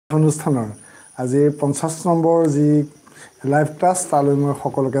অনুষ্ঠানৰ আজি 50 নম্বৰ যি লাইভ ক্লাছ তালৈ মই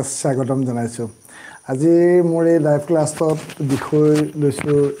সকলোকে স্বাগতম জনাইছোঁ। আজি মোৰ এই লাইভ ক্লাছত বিষয়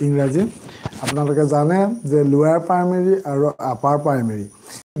লৈছোঁ ইংৰাজী। আপোনালোকে জানে যে লোৱাৰ প্ৰাইমেৰী আৰু আপাৰ প্ৰাইমেৰী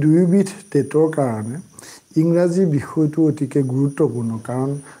দুয়োবিধ টেটৰ কাৰণে ইংৰাজী বিষয়টো অতিকে গুৰুত্বপূৰ্ণ, কাৰণ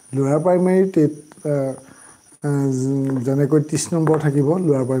লোৱাৰ প্ৰাইমেৰী টেট যেনেকৈ 30 নম্বৰ থাকিব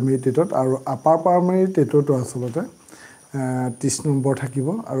লোৱাৰ প্ৰাইমেৰী টেটত, আৰু আপাৰ প্ৰাইমেৰী টেটতো আচলতে 30 নম্বৰ থাকিব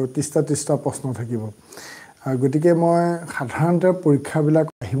আৰু 30টা প্ৰশ্ন থাকিব। গতিকে মই সাধাৰণতে পৰীক্ষাবিলাক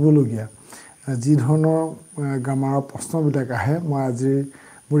আহিবলগীয়া যি ধৰণৰ গ্ৰামাৰৰ প্ৰশ্নবিলাক আহে মই আজি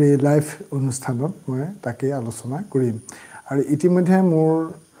মোৰ এই লাইভ অনুষ্ঠানত মই তাকেই আলোচনা কৰিম। আৰু ইতিমধ্যে মোৰ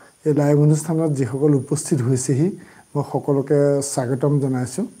এই লাইভ অনুষ্ঠানত যিসকল উপস্থিত হৈছেহি মই সকলোকে স্বাগতম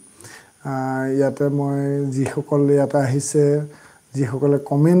জনাইছোঁ। ইয়াতে মই যিসকল ইয়াতে আহিছে, যিসকলে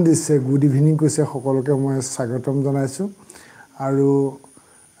কমেণ্ট দিছে, গুড ইভিনিং কৈছে, সকলোকে মই স্বাগতম জনাইছোঁ। আৰু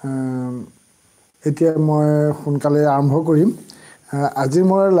এতিয়া মই সোনকালে আৰম্ভ কৰিম। আজি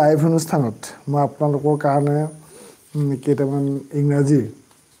মই লাইভ অনুষ্ঠানত মই আপোনালোকৰ কাৰণে কেইটামান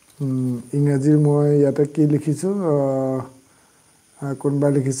ইংৰাজীৰ মই ইয়াতে কি লিখিছোঁ,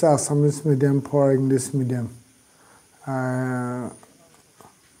 কোনোবাই লিখিছে Assamese medium for English medium,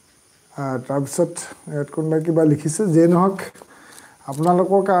 তাৰপিছত ইয়াত কোনোবাই কিবা লিখিছে। যিয়ে নহওক,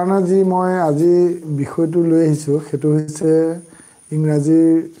 আপোনালোকৰ কাৰণে যি মই আজি বিষয়টো লৈ আহিছোঁ সেইটো হৈছে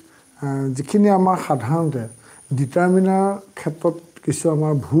ইংৰাজীৰ যিখিনি আমাৰ সাধাৰণতে ডিটাৰমিনাৰ ক্ষেত্ৰত কিছু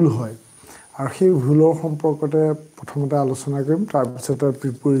আমাৰ ভুল হয়, আৰু সেই ভুলৰ সম্পৰ্কতে প্ৰথমতে আলোচনা কৰিম, তাৰপিছতে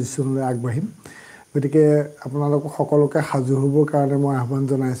প্ৰিপ'জিশ্যনলৈ আগবাঢ়িম। গতিকে আপোনালোক সকলোকে সাজু হ'বৰ কাৰণে মই আহ্বান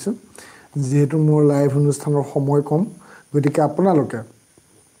জনাইছোঁ। যিহেতু মোৰ লাইভ অনুষ্ঠানৰ সময় কম, গতিকে আপোনালোকে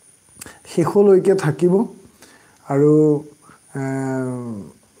শেষলৈকে থাকিব। আৰু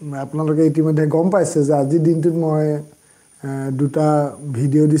আপোনালোকে ইতিমধ্যে গম পাইছে যে আজিৰ দিনটোত মই দুটা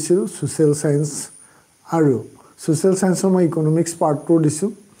ভিডিঅ' দিছোঁ, ছ'চিয়েল ছায়েন্স আৰু ছ'চিয়েল ছায়েন্সৰ মই ইকনমিক্স পাৰ্টটো দিছোঁ,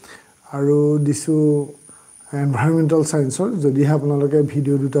 আৰু দিছোঁ এনভাইৰমেণ্টেল ছায়েন্সৰ। যদিহে আপোনালোকে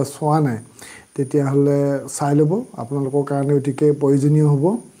ভিডিঅ' দুটা চোৱা নাই তেতিয়াহ'লে চাই ল'ব, আপোনালোকৰ কাৰণে অতিকে প্ৰয়োজনীয় হ'ব।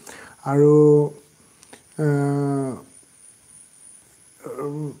 আৰু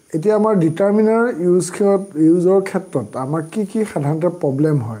এতিয়া আমাৰ ডিটাৰমিনাৰ ইউজৰ ক্ষেত্ৰত আমাৰ কি সাধাৰণতে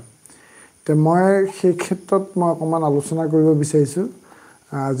প্ৰব্লেম হয়, এতিয়া মই সেই ক্ষেত্ৰত মই অকণমান আলোচনা কৰিব বিচাৰিছোঁ।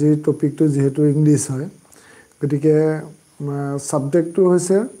 আজিৰ টপিকটো যিহেতু ইংলিছ হয়, গতিকে ছাবজেক্টটো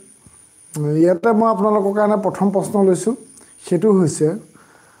হৈছে, ইয়াতে মই আপোনালোকৰ কাৰণে প্ৰথম প্ৰশ্ন লৈছোঁ, সেইটো হৈছে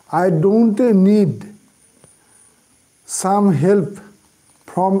আই don't need sum help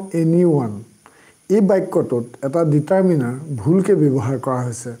from any one. এই বাক্যটোত এটা ডিটাৰমিনাৰ ভুলকৈ ব্যৱহাৰ কৰা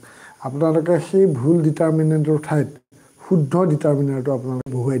হৈছে। আপোনালোকে সেই ভুল ডিটাৰমিনাৰটোৰ ঠাইত শুদ্ধ ডিটাৰমিনাৰটো আপোনালোকে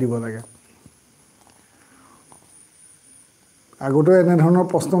বহুৱাই দিব লাগে। আগতেও এনেধৰণৰ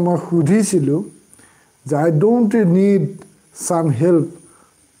প্ৰশ্ন মই সুধিছিলোঁ যে আই don't need sum help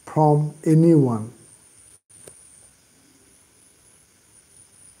from any one.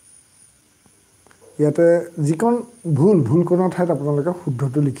 ইয়াতে যিকণ ভুলকণৰ ঠাইত আপোনালোকে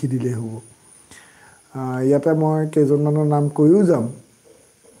শুদ্ধটো লিখি দিলেই হ'ব। ইয়াতে মই কেইজনমানৰ নাম কৈও যাম।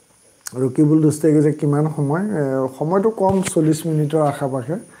 ৰকিবুল দোস্তাই কৈছে কিমান সময়, সময়টো কম, 40 মিনিটৰ আশে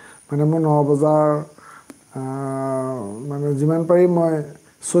পাশে, মানে মই 9 বজাৰ মানে যিমান পাৰি মই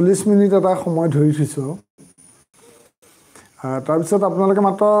 40 মিনিট এটা সময় ধৰি থৈছোঁ। তাৰপিছত আপোনালোকে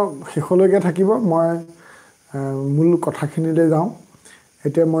মাত্ৰ শেষলৈকে থাকিব, মই মূল কথাখিনিলৈ যাওঁ।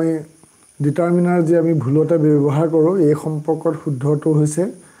 এতিয়া মই ডিটাৰমিনাৰ যি আমি ভুলতে ব্যৱহাৰ কৰোঁ এই সম্পৰ্কত শুদ্ধটো হৈছে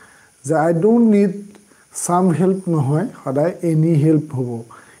যে আই ডোণ্ট নিড ছাম হেল্প নহয়, সদায় এনি হেল্প হ'ব।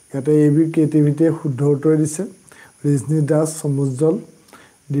 ইয়াতে এবি ক্ৰিয়েটিভিটিয়ে শুদ্ধ উত্তৰ দিছে, ৰিজনী দাস, সমুজ্জ্বল,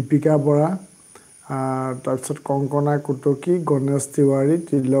 দীপিকা বৰা, তাৰপিছত কংকনা কুটকী, গণেশ তিৱাৰী,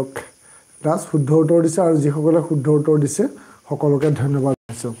 তিলক দাস শুদ্ধ উত্তৰ দিছে। আৰু যিসকলে শুদ্ধ উত্তৰ দিছে সকলোকে ধন্যবাদ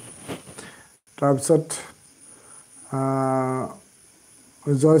জনাইছোঁ। তাৰপিছত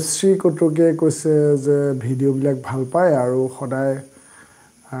জয়শ্ৰী কটকীয়ে কৈছে যে ভিডিঅ'বিলাক ভাল পায় আৰু সদায়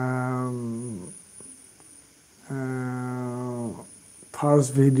ফাৰ্ষ্ট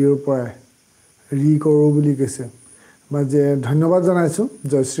ভিডিঅ'ৰ পৰাই কৰোঁ বুলি কৈছে, বা যে ধন্যবাদ জনাইছোঁ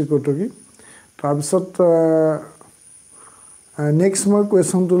জয়শ্ৰী কটকী। তাৰপিছত নেক্সট মই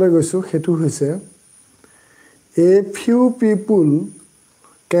কুৱেশ্যনটোলৈ গৈছোঁ, সেইটো হৈছে a few people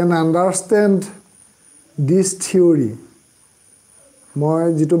can understand this theory. মই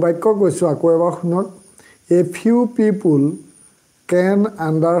যিটো বাক্য কৈছোঁ আকৌ এবাৰ শুনক, a few people can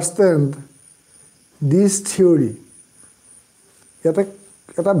understand this theory. ইয়াতে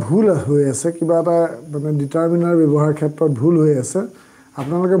এটা ভুল হৈ আছে, কিবা এটা মানে ডিটাৰমিনাৰ ব্যৱহাৰ ক্ষেত্ৰত ভুল হৈ আছে।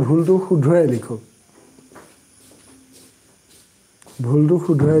 আপোনালোকে ভুলটো শুধৰাই লিখক। ভুলটো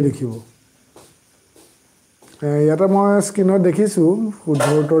শুদ্ধই লিখিব ইয়াতে মই স্ক্ৰীনত দেখিছোঁ শুদ্ধ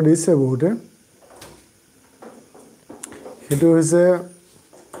উত্তৰ দিছে বহুতে সেইটো হৈছে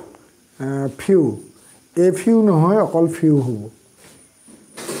ফিউ এ ফিউ নহয় অকল ফিউ হ'ব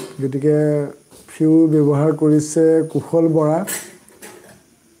গতিকে ফিউ ব্যৱহাৰ কৰিছে কুশল বৰা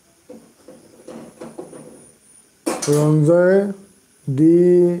ৰঞ্জয়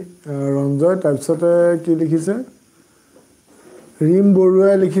ৰঞ্জয় তাৰপিছতে কি লিখিছে ৰীম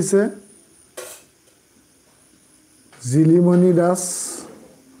বৰুৱাই লিখিছে জিলিমণি দাস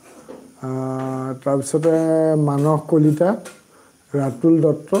তাৰপিছতে মানস কলিতা ৰাতুল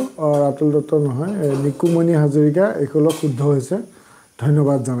দত্ত নহয় নিকুমণি হাজৰিকা এইসকলক শুদ্ধ হৈছে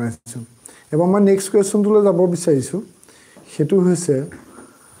ধন্যবাদ জনাইছোঁ এবাৰ মই নেক্সট কুৱেশ্যনটোলৈ যাব বিচাৰিছোঁ সেইটো হৈছে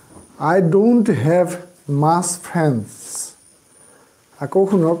আই ডোণ্ট হেভ মাছ ফ্ৰেণ্ডছ আকৌ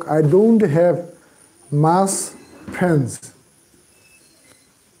শুনক আই ডোণ্ট হেভ মাছ ফ্ৰেণ্ডছ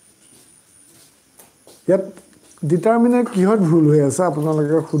ইয়াত ডিটাৰমিনাৰ কিহত ভুল হৈ আছে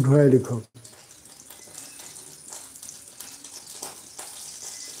আপোনালোকে শুদ্ধৰাই লিখক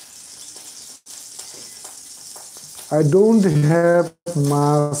I don't have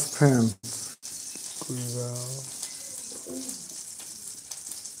much friends.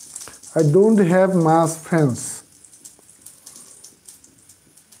 I don't have much friends.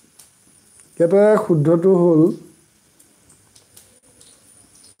 ইয়াতে শুদ্ধটো হ'ল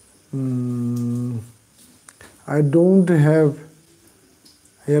I don't have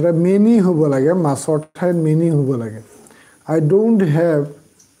ইয়াতে many হ'ব লাগে মাছৰ ঠাইত many হ'ব লাগে I don't have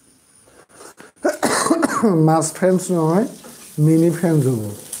much friends নহয় মিনি ফ্ৰেণ্ডছ হ'ব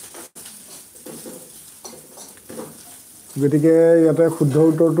গতিকে ইয়াতে শুদ্ধ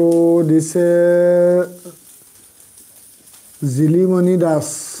উত্তৰটো দিছে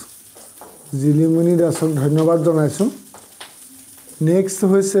জিলিমণি দাসক ধন্যবাদ জনাইছোঁ নেক্সট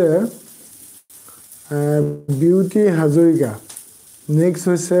হৈছে বিউটি হাজৰিকা নেক্সট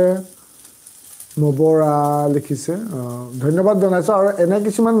হৈছে মবৰা লিখিছে ধন্যবাদ জনাইছোঁ আৰু এনে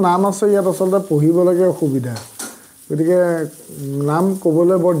কিছুমান নাম আছে ইয়াত আচলতে পঢ়িবলৈকে অসুবিধা গতিকে নাম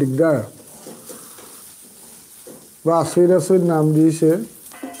ক'বলৈ বৰ দিগদাৰ বা আচৰিত নাম দিছে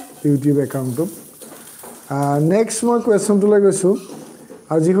ইউটিউব একাউণ্টটোত নেক্সট মই কুৱেশ্যনটোলৈ গৈছোঁ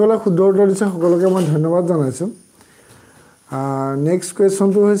আৰু যিসকলে শুদ্ধ উত্তৰ দিছে সকলোকে মই ধন্যবাদ জনাইছোঁ নেক্সট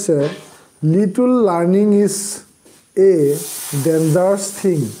কুৱেশ্যনটো হৈছে little learning is a dangerous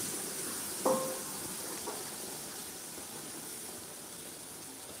thing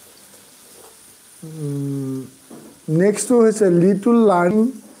নেক্সটটো হৈছে little learning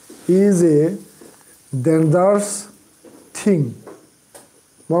is a dangerous thing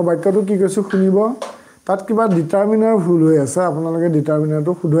মই বাক্যটো কি কৈছোঁ শুনিব তাত কিবা ডিটাৰমিনাৰ ভুল হৈ আছে আপোনালোকে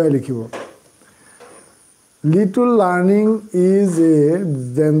ডিটাৰমিনাৰটো শুদ্ধৰাই লিখিব little learning is a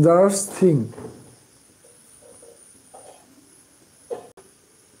dangerous thing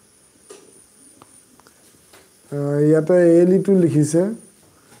ইয়াতে এ লিটল লিখিছে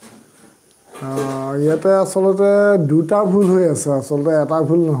ইয়াতে আচলতে দুটা ভুল হৈ আছে আচলতে এটা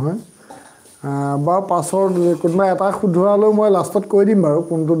ভুল নহয় বা পাছৰ কোনোবা এটা শুদ্ধৰালেও মই লাষ্টত কৈ দিম বাৰু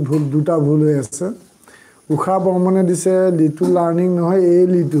কোনটোত ভুল দুটা ভুল হৈ আছে উষা বৰ্মনে দিছে লিটল লাৰ্ণিং নহয় এ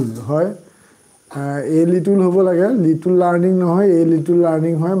লিটল হয় এ লিটল হ'ব লাগে লিটল লাৰ্ণিং নহয় এ লিটল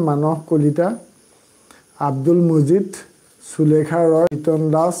লাৰ্ণিং হয় মানস কলিতা আব্দুল মজিদ সুলেখা ৰয় ইতন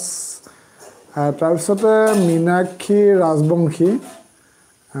দাস তাৰপিছতে মীনাক্ষী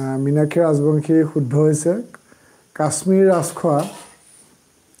ৰাজবংশী শুদ্ধ হৈছে কাশ্মীৰ ৰাজখোৱা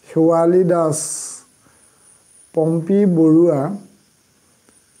শেৱালী দাস পম্পী বৰুৱা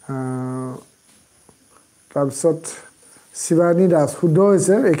তাৰপিছত শিৱানী দাস শুদ্ধ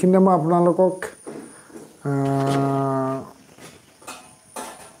হৈছে এইখিনিতে মই আপোনালোকক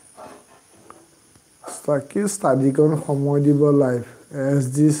ষ্টাডিকন সময় দিব লাইভ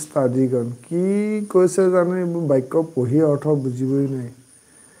SG ষ্টাডিকন কি কৈছে জানো এইবোৰ বাক্য পঢ়ি অৰ্থ বুজিবই নাই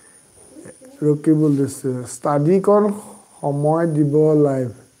ৰকিবুল দিছে ষ্টাডিকন সময় দিব লাইভ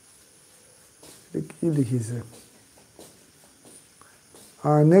কি লিখিছে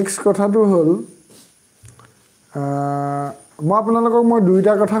নেক্সট কথাটো হ'ল মই আপোনালোকক মই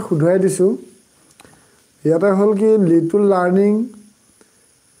দুইটা কথা শুধৰাই দিছোঁ ইয়াতে হ'ল কি লিটল লাৰ্ণিং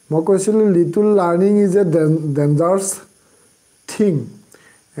মই কৈছিলোঁ little learning is a dangerous thing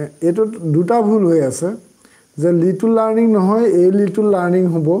এইটো দুটা ভুল হৈ আছে যে লিটল লাৰ্ণিং নহয় এ লিটল লাৰ্ণিং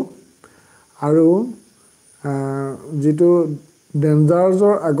হ'ব আৰু যিটো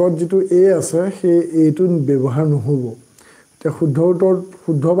ডেঞ্জাৰাছৰ আগত যিটো এ আছে সেই এইটো ব্যৱহাৰ নহ'ব এতিয়া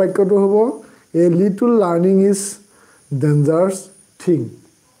শুদ্ধ বাক্যটো হ'ব a little learning is dangerous thing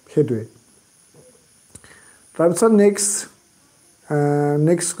সেইটোৱে তাৰপিছত নেক্সট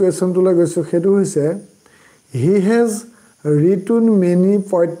নেক্সট কুৱেশ্যনটোলৈ গৈছোঁ সেইটো হৈছে he has written many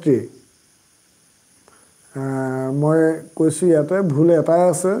poetry মই কৈছোঁ ইয়াতে ভুল এটাই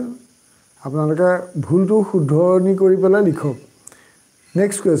আছে আপোনালোকে ভুলটো শুধৰণি কৰি পেলাই লিখক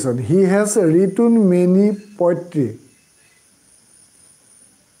next question he has written many poetry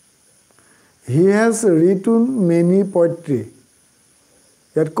he has written many poetry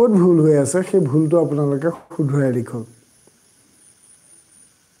ইয়াত ক'ত ভুল হৈ আছে সেই ভুলটো আপোনালোকে শুধৰাই লিখক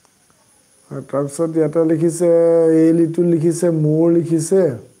তাৰপিছত ইয়াতে লিখিছে এই লিটু লিখিছে মোৰ লিখিছে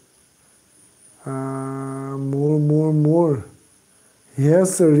মোৰ হি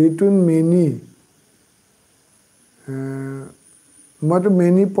হেজ ৰিটন মেনি মইতো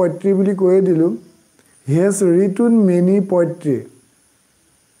মেনি পয়েট্ৰি বুলি কৈয়ে দিলোঁ he has written many poetry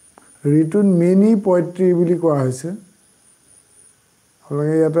written many poetry বুলি কোৱা হৈছে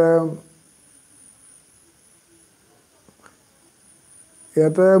আপোনালোকে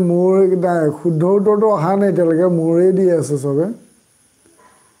ইয়াতে মোৰ নাই শুদ্ধ উত্তৰটো অহা নাই এতিয়ালৈকে মোৰেই দি আছে চবে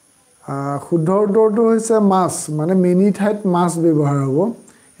শুদ্ধ উত্তৰটো হৈছে মাছ মানে মেনি ঠাইত মাছ ব্যৱহাৰ হ'ব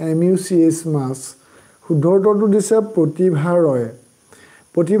MUCH মাছ শুদ্ধ উত্তৰটো দিছে প্ৰতিভা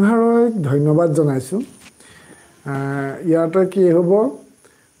ৰয়ক ধন্যবাদ জনাইছোঁ ইয়াতে কি হ'ব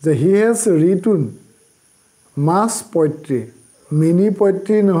যে he has written much poetry mini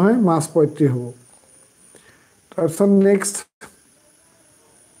poetry নহয় মাছ পয়েট্ৰি হ'ব তাৰপিছত নেক্সট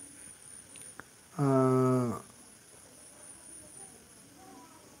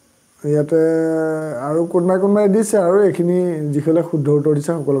ইয়াতে আৰু কোনোবাই দিছে আৰু এইখিনি যিসকলে শুদ্ধ উত্তৰ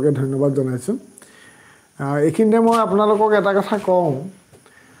দিছে সকলোকে ধন্যবাদ জনাইছোঁ এইখিনিতে মই আপোনালোকক এটা কথা কওঁ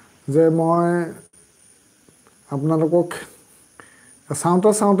যে মই আপোনালোকক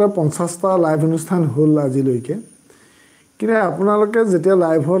চাওঁতে 50টা লাইভ অনুষ্ঠান হ'ল আজিলৈকে কিন্তু আপোনালোকে যেতিয়া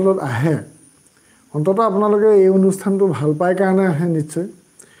লাইভ হলত আহে অন্ততঃ আপোনালোকে এই অনুষ্ঠানটো ভাল পায় কাৰণে আহে নিশ্চয়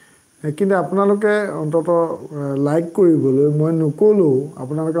কিন্তু আপোনালোকে অন্ততঃ লাইক কৰিবলৈ মই নকলোঁ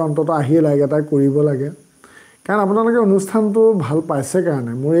আপোনালোকে অন্ততঃ আহি লাইক এটা কৰিব লাগে কাৰণ আপোনালোকে অনুষ্ঠানটো ভাল পাইছে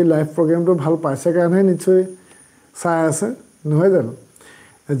কাৰণে মোৰ এই লাইভ প্ৰগ্ৰামটো ভাল পাইছে কাৰণে নিশ্চয় চাই আছে নহয় জানো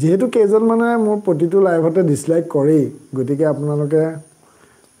যেহেতু কেইজন মানে মোৰ প্ৰতিটো লাইভতে ডিসলাইক কৰেই গতিকে আপোনালোকে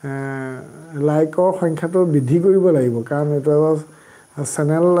লাইকৰ সংখ্যাটো বৃদ্ধি কৰিব লাগিব কাৰণ এটা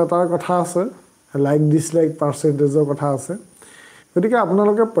চেনেল এটাৰ কথা আছে লাইক ডিসলাইক পাৰ্চেন্টেজৰ কথা আছে গতিকে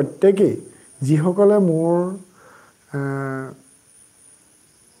আপোনালোকে প্ৰত্যেকই যিসকলে মোৰ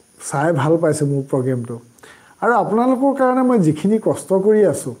চাই ভাল পাইছে মোৰ প্ৰগ্ৰামটো আৰু আপোনালোকৰ কাৰণে মই যিখিনি কষ্ট কৰি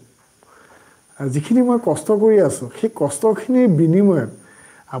আছোঁ সেই কষ্টখিনিৰ বিনিময়ত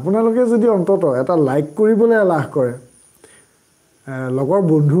আপোনালোকে যদি অন্ততঃ এটা লাইক কৰিবলৈ এলাহ কৰে লগৰ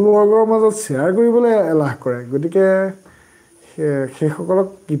বন্ধুবৰ্গৰ মাজত শ্বেয়াৰ কৰিবলৈ এলাহ কৰে গতিকে সেইসকলক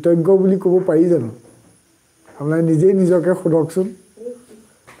কৃতজ্ঞ বুলি ক'ব পাৰি জানো আপোনালোকে নিজেই নিজকে সোধকচোন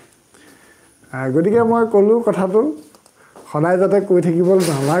গতিকে মই ক'লোঁ কথাটো সদায় যাতে কৈ থাকিব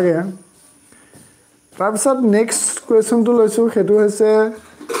নালাগে তাৰপিছত নেক্সট কুৱেশ্যনটো লৈছোঁ সেইটো হৈছে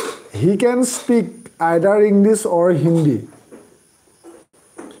হি কেন স্পীক আইদাৰ ইংলিছ অৰ হিন্দী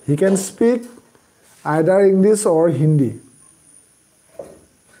হি কেন স্পীক আইদাৰ ইংলিছ অৰ হিন্দী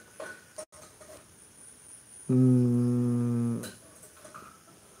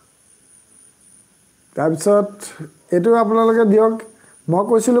তাৰপিছত এইটো আপোনালোকে দিয়ক মই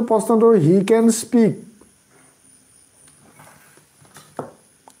কৈছিলোঁ প্ৰশ্নটো হি কেন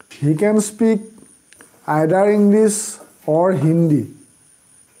স্পীক আইদাৰ ইংলিছ অৰ হিন্দী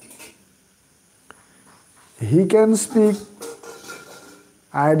হি কেন স্পীক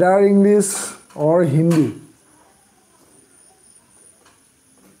আইদাৰ ইংলিছ অৰ হিন্দী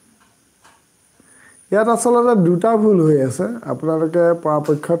ইয়াত আচলতে দুটা ভুল হৈ আছে আপোনালোকে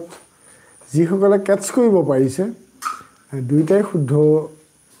পৰাপক্ষত যিসকলে কেটচ কৰিব পাৰিছে দুইটাই শুদ্ধ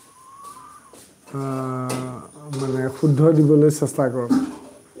মানে শুদ্ধ দিবলৈ চেষ্টা কৰক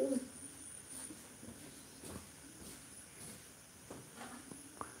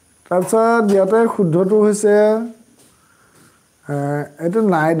তাৰপিছত ইয়াতে শুদ্ধটো হৈছে এইটো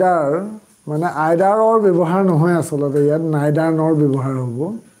নাইডাৰ মানে আইডাৰৰ ব্যৱহাৰ নহয় আচলতে ইয়াত নাইডাৰ নৰ ব্যৱহাৰ হ'ব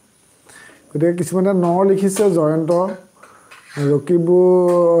গতিকে কিছুমানে নৰ লিখিছে জয়ন্ত ৰকিবু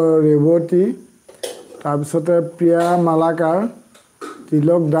ৰেৱতী তাৰপিছতে প্ৰিয়া মালাকাৰ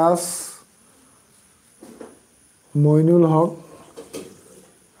তিলক দাস মইনুল হক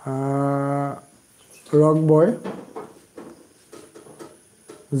ৰক বয়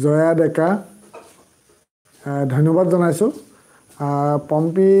জয়া ডেকা ধন্যবাদ জনাইছোঁ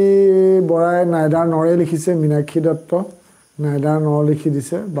পম্পী বৰাই নাইডাৰ নৰে লিখিছে মীনাক্ষী দত্ত নাইডাৰ নৰ লিখি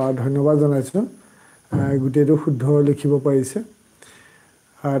দিছে বা ধন্যবাদ জনাইছোঁ গোটেইটো শুদ্ধ লিখিব পাৰিছে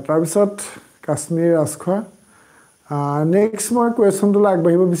তাৰপিছত কাশ্মীৰ ৰাজখোৱা নেক্সট মই কুৱেশ্যনটোলৈ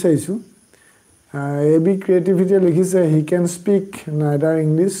আগবাঢ়িব বিচাৰিছোঁ এ বি ক্ৰিয়েটিভিটিয়ে লিখিছে হি কেন স্পীক নাইডাৰ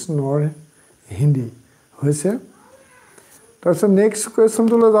ইংলিছ নৰ হিন্দী হৈছে তাৰপিছত নেক্সট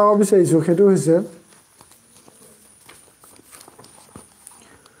কুৱেশ্যনটোলৈ যাব বিচাৰিছোঁ সেইটো হৈছে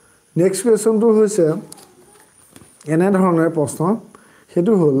নেক্সট কুৱেশ্যনটো হৈছে এনেধৰণৰ প্ৰশ্ন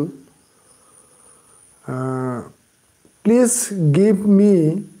সেইটো হ'ল প্লিজ গিভ মি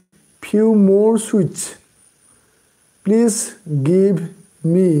ফিউ মোৰ সুইটছ please give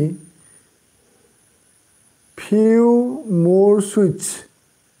me few more sweets.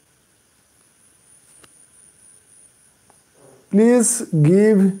 Please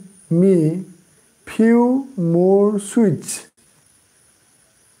give me few more sweets.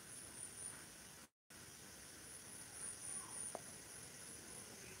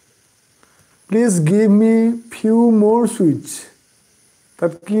 Please give me few more sweets.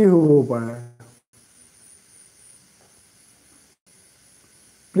 তাত কি হ'ব পাৰে?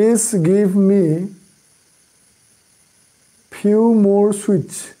 Please give me few more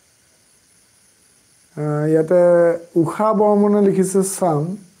sweets. ইয়াতে উষা বৰ্মনে লিখিছে সাম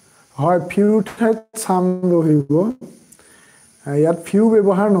হয় ফিউ ঠাইত সাম বহিব ইয়াত ফিউ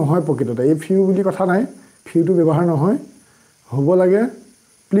ব্যৱহাৰ নহয় প্ৰকৃততে এই ফিউ বুলি কথা নাই ফিউটো ব্যৱহাৰ নহয় হ'ব লাগে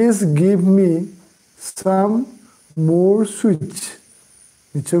প্লিজ গিভ মি সাম মোৰ সুইটছ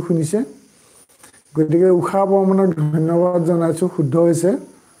নিশ্চয় শুনিছে গতিকে উষা বৰ্মনক ধন্যবাদ জনাইছোঁ শুদ্ধ হৈছে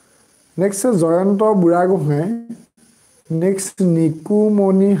next Jayanta Burhagohain next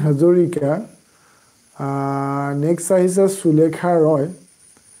Nikumoni Hazarika next আহিছে সুলেখা ৰয়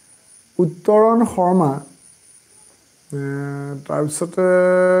উত্তৰণ শৰ্মা তাৰপিছতে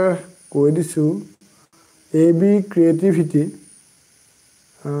কৈ দিছোঁ A B creativity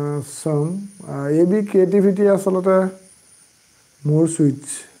A B creativity আচলতে মোৰ সুইটছ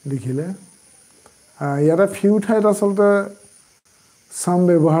লিখিলে ইয়াতে ফিউ ঠাইত আচলতে চাম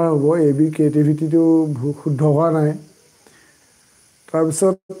ব্যৱহাৰ হ'ব এ বি ক্ৰিয়েটিভিটিটো শুদ্ধ হোৱা নাই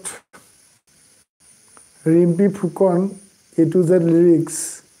তাৰপিছত ৰিম্পী ফুকন এ টু জেড লিৰিক্স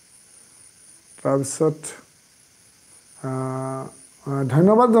তাৰপিছত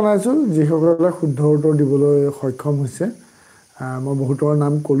ধন্যবাদ জনাইছোঁ যিসকলে শুদ্ধ উত্তৰ দিবলৈ সক্ষম হৈছে মই বহুতৰ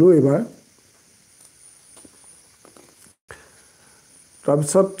নাম ক'লোঁ এইবাৰ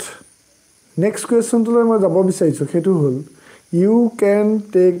তাৰপিছত নেক্সট কুৱেশ্যনটোলৈ মই যাব বিচাৰিছোঁ সেইটো হ'ল ইউ কেন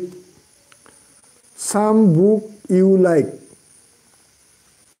টেক চাম book you like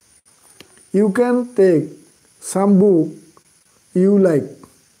You can take some book you like.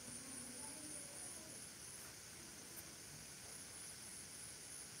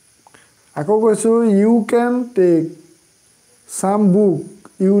 আকৌ কৈছোঁ you can take some book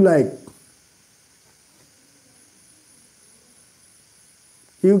you like.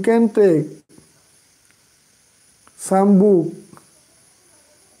 You can take some book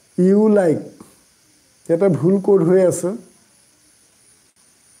you like. এটা ভুল কোড হৈ আছে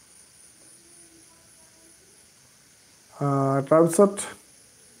তাৰপিছত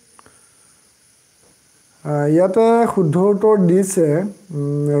ইয়াতে শুদ্ধ উত্তৰ দিছে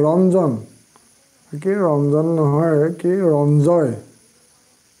ৰঞ্জন কি ৰঞ্জন নহয় কি ৰঞ্জয়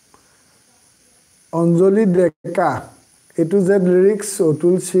অঞ্জলি ডেকা এ to Z lyrics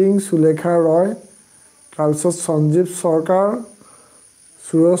Atul Singh Sulekha ৰয় তাৰপিছত সঞ্জীৱ চৰকাৰ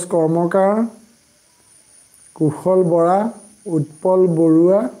সুৰজ কৰ্মকাৰ কুশল বৰা উৎপল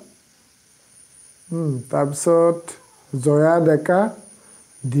বৰুৱা তাৰপিছত জয়া ডেকা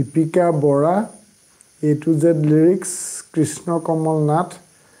দীপিকা বৰা এ to Z lyrics Krishna Kamal Nath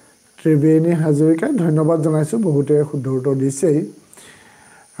Triveni Hazarika ধন্যবাদ জনাইছোঁ বহুতে শুদ্ধ উত্তৰ দিছেই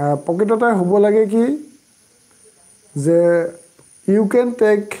প্ৰকৃততে হ'ব লাগে কি যে ইউ কেন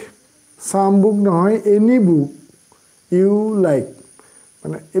টেক চাম বুক নহয় এনি বুক ইউ লাইক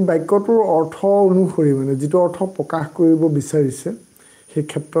মানে এই বাক্যটোৰ অৰ্থ অনুসৰি মানে যিটো অৰ্থ প্ৰকাশ কৰিব বিচাৰিছে সেই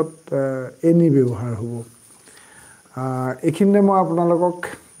ক্ষেত্ৰত এনি ব্যৱহাৰ হ'ব এইখিনিতে মই আপোনালোকক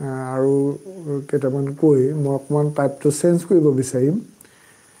আৰু কেইটামান কৈ মই অকণমান টাইপটো চেঞ্জ কৰিব বিচাৰিম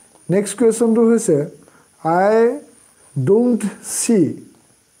নেক্সট কুৱেশ্যনটো হৈছে আই ডোণ্ট চি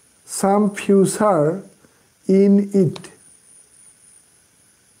চাম ফিউচাৰ ইন ইট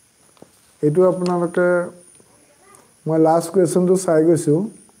এইটো আপোনালোকে মই লাষ্ট কুৱেশ্যনটো চাই গৈছোঁ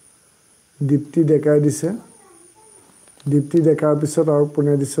দীপ্তি ডেকাই দিছে দীপ্তি ডেকাৰ পিছত আৰু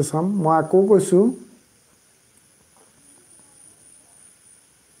কোনে দিছে চাম মই আকৌ কৈছোঁ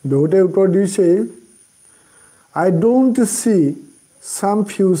বহুতে উত্তৰ দিছেই আই ডোণ্ট চি চাম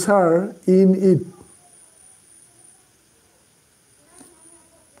ফিউচাৰ ইন ইট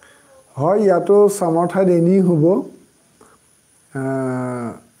হয় ইয়াতো চামৰ ঠাইত এনি হ'ব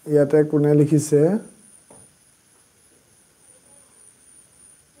ইয়াতে কোনে লিখিছে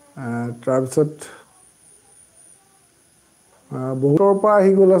তাৰপিছত বহুতৰ পৰা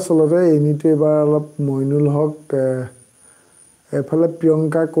আহি গ'ল আচলতে এনিটো এবাৰ অলপ মইনুল হক এফালে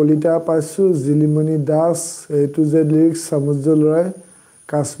প্ৰিয়ংকা কলিতা পাইছোঁ জিলিমণি দাস এইটো যে লিৰিক্স সামুজ্য লৰাই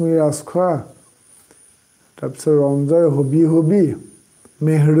কাশ্মীৰ ৰাজখোৱা তাৰপিছত ৰঞ্জয় হবি হবি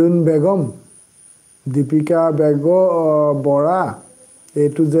মেহৰুন বেগম দীপিকা বৰা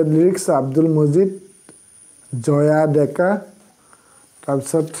এইটো যে লিৰিক্স আব্দুল মজিদ জয়া ডেকা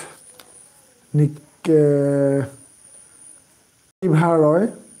তাৰপিছত ৰয়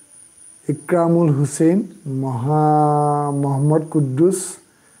ইক্ৰামুল হুছেইন মহম্মদ কুদ্দুছ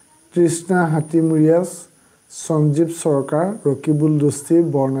তৃষ্ণা হাতিমুৰিয়াছ সঞ্জীৱ চৰকাৰ ৰকিবুল দোস্তি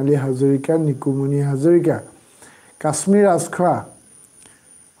বৰ্ণালী হাজৰিকা নিকুমণি হাজৰিকা কাশ্মীৰ ৰাজখোৱা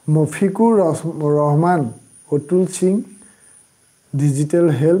মফিকুৰ ৰহমান অতুল সিং ডিজিটেল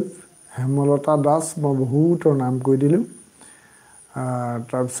হেল্প হেমলতা দাস মই বহুতৰ নাম কৈ দিলোঁ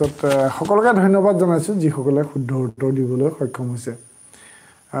তাৰপিছত সকলোকে ধন্যবাদ জনাইছোঁ যিসকলে শুদ্ধ উত্তৰ দিবলৈ সক্ষম হৈছে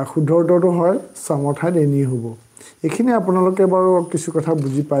শুদ্ধ উত্তৰটো হয় চামৰ ঠাইত এনি হ'ব এইখিনি আপোনালোকে বাৰু কিছু কথা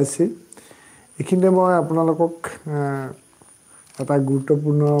বুজি পাইছে এইখিনিতে মই আপোনালোকক এটা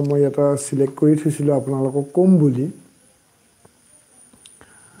গুৰুত্বপূৰ্ণ মই এটা সিলেক্ট কৰি থৈছিলোঁ আপোনালোকক কম বুলি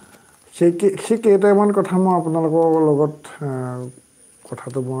সেই কেইটামান কথা মই আপোনালোকৰ লগত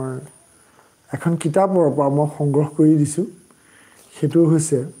কথাটো মই এখন কিতাপৰ পৰা মই সংগ্ৰহ কৰি দিছোঁ সেইটো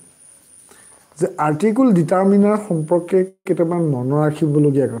হৈছে যে আৰ্টিকুল ডিটাৰমিনাৰ সম্পৰ্কে কেইটামান মনত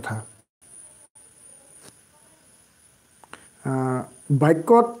ৰাখিবলগীয়া কথা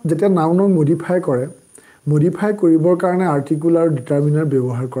বাক্যত যেতিয়া নাউনক মডিফাই কৰে মডিফাই কৰিবৰ কাৰণে আৰ্টিকুল আৰু ডিটাৰমিনাৰ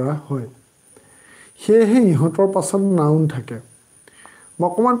ব্যৱহাৰ কৰা হয় সেয়েহে ইহঁতৰ পাছত নাউন থাকে মই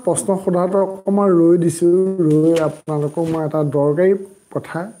অকণমান প্ৰশ্ন সোধাটো অকণমান ৰৈ দিছোঁ ৰৈ আপোনালোকক মই এটা দৰকাৰী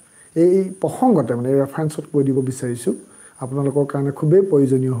কথা এই প্ৰসংগতে মানে ৰেফাৰেঞ্চত কৈ দিব বিচাৰিছোঁ আপোনালোকৰ কাৰণে খুবেই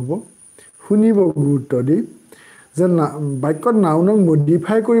প্ৰয়োজনীয় হ'ব শুনিব গুৰুত্ব দি যে বাক্যত নাউনক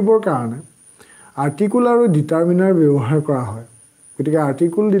মডিফাই কৰিবৰ কাৰণে আৰ্টিকুল আৰু ডিটাৰমিনাৰ ব্যৱহাৰ কৰা হয় গতিকে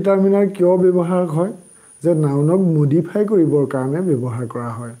আৰ্টিকুল ডিটাৰমিনাৰ কিয় ব্যৱহাৰ হয় যে নাউনক মডিফাই কৰিবৰ কাৰণে ব্যৱহাৰ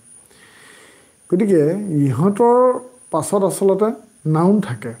কৰা হয় গতিকে ইহঁতৰ পাছত আচলতে নাউন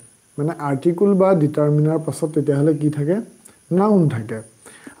থাকে মানে আৰ্টিকুল বা ডিটাৰমিনাৰ পাছত তেতিয়াহ'লে কি থাকে নাউন থাকে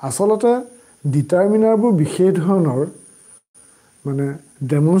আচলতে ডিটাৰমিনাৰবোৰ বিশেষ ধৰণৰ মানে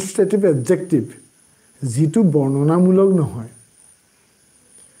ডেমনষ্ট্ৰেটিভ এডজেক্টিভ যিটো বৰ্ণনামূলক নহয়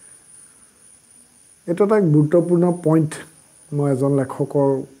এটা এটা গুৰুত্বপূৰ্ণ পইণ্ট মই এজন লেখকৰ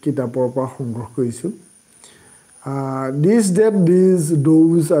কিতাপৰ পৰা সংগ্ৰহ কৰিছোঁ দিছ ডেট দিজ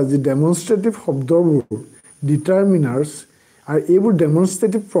ড'জ আজি ডেমনষ্ট্ৰেটিভ শব্দবোৰ ডিটাৰমিনাৰ্ছ আৰু এইবোৰ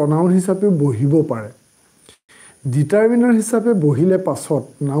ডেমনষ্ট্ৰেটিভ প্ৰনাউন হিচাপেও বহিব পাৰে ডিটাৰমিনাৰ হিচাপে বহিলে পাছত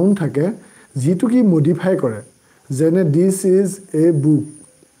নাউন থাকে যিটো কি মডিফাই কৰে যেনে দিছ ইজ এ বুক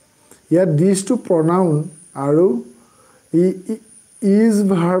ইয়াত দিছটো প্ৰনাউন আৰু ইজ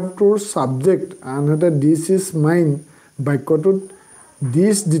ভাৰ্বটোৰ ছাবজেক্ট আনহাতে দিছ ইজ মাইন বাক্যটোত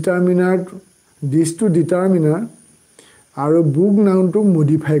দিছটো ডিটাৰমিনাৰ আৰু বুক নাউনটোক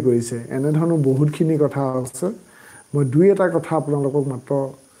মডিফাই কৰিছে এনেধৰণৰ বহুতখিনি কথা আছে মই দুই এটা কথা আপোনালোকক মাত্ৰ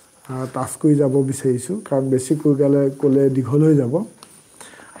টাচ কৰি যাব বিচাৰিছোঁ কাৰণ বেছি ক'লে দীঘল হৈ যাব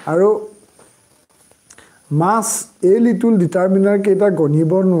আৰু মাছ এই লিটুল ডিটাৰমিনাৰ কেইটা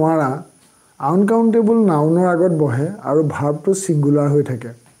গণিব নোৱাৰা আনকাউণ্টেবল নাউনৰ আগত বহে আৰু ভাৰ্বটো ছিংগুলাৰ হৈ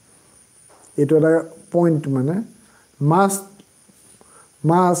থাকে এইটো এটা পইণ্ট মানে মাছ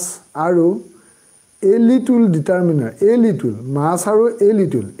আৰু এ লিটুল ডিটাৰমিনাৰ এ লিটুল মাছ আৰু এ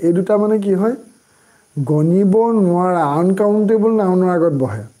লিটুল এই দুটা মানে কি হয় গণিব নোৱাৰা আনকাউণ্টেবল নাউনৰ আগত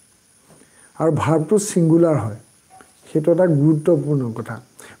বহে আৰু ভাৰ্বটো ছিংগুলাৰ হয় সেইটো এটা গুৰুত্বপূৰ্ণ কথা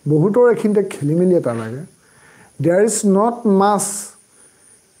বহুতৰ এইখিনিতে খেলি মেলি এটা লাগে দেয়াৰ ইজ নট মাছ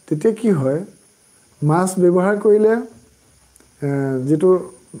তেতিয়া কি হয় মাছ ব্যৱহাৰ কৰিলে যিটো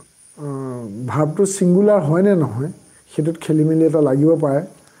ভাৰ্বটো ছিংগুলাৰ হয় নে নহয় সেইটোত খেলি মেলি এটা লাগিব পাৰে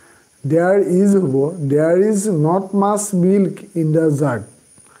দেয়াৰ ইজ হ'ব there is not much milk in the jug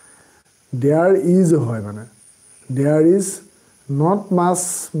there is হয় মানে there is not much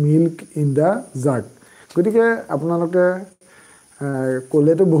milk in the জাগ গতিকে আপোনালোকে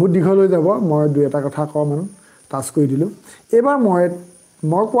ক'লেতো বহুত দীঘল হৈ যাব মই দুই এটা কথা অকণমান টাচ কৰি দিলোঁ এইবাৰ মই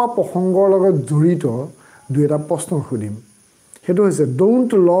কোৱা প্ৰসংগৰ লগত জড়িত দুই এটা প্ৰশ্ন সুধিম সেইটো হৈছে ডোণ্ট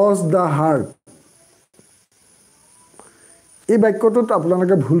লছ দ্য হাৰ্ট এই বাক্যটোত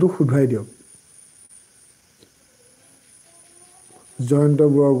আপোনালোকে ভুলটো শুধৰাই দিয়ক জয়ন্ত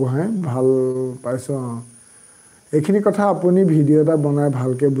বৰগোহাঁই ভাল পাইছোঁ এইখিনি কথা আপুনি ভিডিঅ' এটা বনাই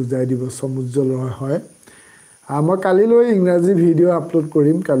ভালকৈ বুজাই দিব সমুজ্জ্বল হয় মই কালিলৈ ইংৰাজী ভিডিঅ' আপলোড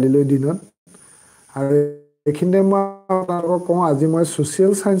কৰিম কালিলৈ দিনত আৰু এইখিনিতে মই আপোনালোকক কওঁ আজি মই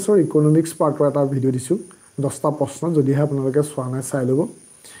ছ'চিয়েল ছায়েন্সৰ ইকনমিক্স পাৰ্টৰ এটা ভিডিঅ' দিছোঁ 10টা প্ৰশ্ন যদিহে আপোনালোকে চোৱা নাই চাই ল'ব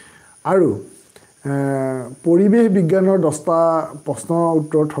আৰু পৰিৱেশ বিজ্ঞানৰ 10টা প্ৰশ্নৰ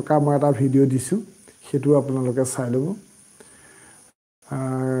উত্তৰ থকা মই এটা ভিডিঅ' দিছোঁ সেইটো আপোনালোকে চাই ল'ব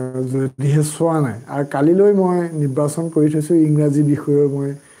যদিহে চোৱা নাই আৰু কালিলৈ মই নিৰ্বাচন কৰি থৈছোঁ ইংৰাজী বিষয়ৰ মই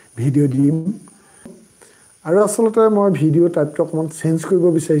ভিডিঅ' দিম আৰু আচলতে মই ভিডিঅ' টাইপটো অকণমান চেঞ্জ কৰিব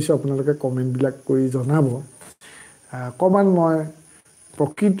বিচাৰিছোঁ আপোনালোকে কমেণ্টবিলাক কৰি জনাব অকণমান মই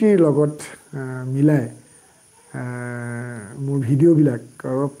প্ৰকৃতিৰ লগত মিলাই মোৰ ভিডিঅ'বিলাক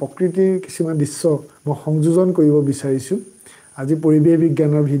আৰু প্ৰকৃতিৰ কিছুমান দৃশ্য মই সংযোজন কৰিব বিচাৰিছোঁ আজি পৰিৱেশ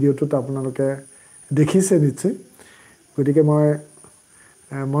বিজ্ঞানৰ ভিডিঅ'টোত আপোনালোকে দেখিছে নিশ্চয় গতিকে মই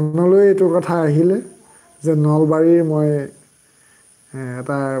মনলৈ এইটো কথা আহিলে যে নলবাৰীৰ মই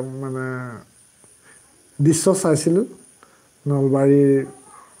এটা মানে দৃশ্য চাইছিলোঁ নলবাৰীৰ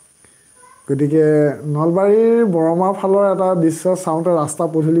গতিকে নলবাৰীৰ বৰমাৰ ফালৰ এটা দৃশ্য চাওঁতে ৰাস্তা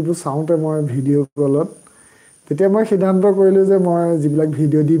পদূলিবোৰ চাওঁতে মই ভিডিঅ' কলত তেতিয়া মই সিদ্ধান্ত কৰিলোঁ যে মই যিবিলাক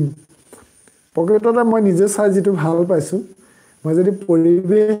ভিডিঅ' দিম প্ৰকৃততে মই নিজে চাই যিটো ভাল পাইছোঁ মই যদি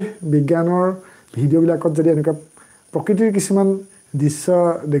পৰিৱেশ বিজ্ঞানৰ ভিডিঅ'বিলাকত যদি এনেকুৱা প্ৰকৃতিৰ কিছুমান দৃশ্য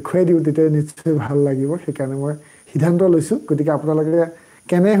দেখুৱাই দিওঁ তেতিয়া নিশ্চয় ভাল লাগিব সেইকাৰণে মই সিদ্ধান্ত লৈছোঁ গতিকে আপোনালোকে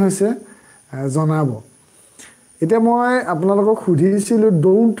কেনে হৈছে জনাব এতিয়া মই আপোনালোকক সুধিছিলোঁ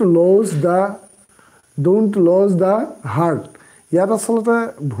ডোণ্ট লছ দ্য হাৰ্ট ইয়াত আচলতে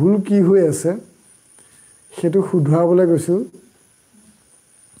ভুল কি হৈ আছে সেইটো শুধৰাবলৈ গৈছোঁ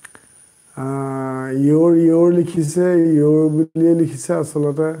ইয়ৰ লিখিছে ইয়ৰ বুলিয়ে লিখিছে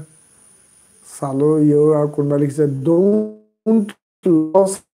আচলতে চালো ইয়ৰ আৰু কোনোবা লিখিছে ডোণ্ট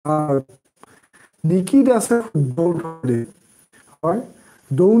লছ হাৰ্ট নিকিত আছে হয়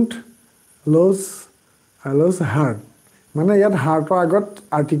ডোণ্ট লছ হাৰ্ট মানে ইয়াত হাৰ্টৰ আগত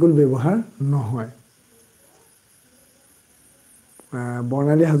আৰ্টিকল ব্যৱহাৰ নহয়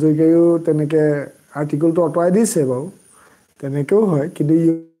বৰ্ণালী হাজৰিকায়ো তেনেকৈ আৰ্টিকলটো আঁতৰাই দিছে বাৰু তেনেকৈও হয় কিন্তু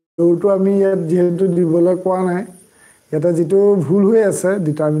ইয়ৰটো আমি ইয়াত যিহেতু দিবলৈ কোৱা নাই ইয়াতে যিটো ভুল হৈ আছে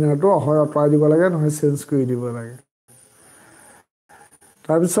ডিটাৰমিনাৰটো হয় আঁতৰাই দিব লাগে নহয় চেঞ্জ কৰি দিব লাগে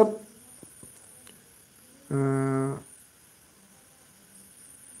তাৰপিছত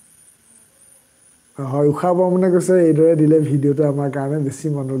হয় উষা বৰ্মনে কৈছে এইদৰে দিলে ভিডিঅ'টো আমাৰ কাৰণে বেছি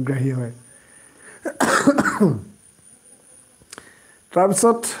মনোগ্ৰাহী হয়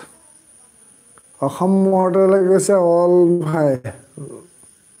তাৰপিছত অসম মহোদয়লৈ কৈছে অল ভাই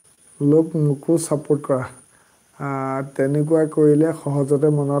লোক মোকো ছাপোৰ্ট কৰা তেনেকুৱা কৰিলে সহজতে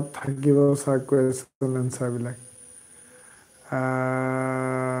মনত থাকিব ছাৰ কুৱেশ্যন এনচাৰবিলাক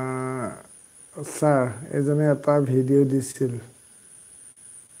ছাৰ এজনে এটা ভিডিঅ' দিছিল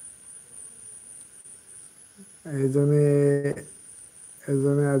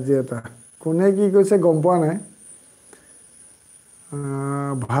এজনে আজি এটা কোনে কি কৈছে গম পোৱা নাই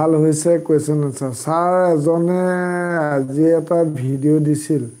ভাল হৈছে কুৱেশ্যন আনচাৰ ছাৰ এজনে আজি এটা ভিডিঅ'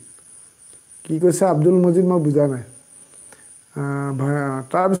 দিছিল কি কৈছে আব্দুল মজিদ মই বুজা নাই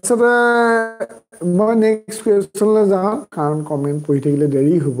তাৰপিছতে মই নেক্সট কুৱেশ্যনলৈ যাওঁ কাৰণ কমেণ্ট পঢ়ি থাকিলে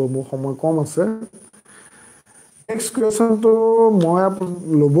দেৰি হ'ব মোৰ সময় কম আছে নেক্সট কুৱেশ্যনটো মই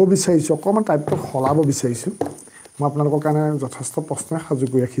ল'ব বিচাৰিছোঁ অকণমান টাইপটো সলাব বিচাৰিছোঁ মই আপোনালোকৰ কাৰণে যথেষ্ট প্ৰশ্নই সাজু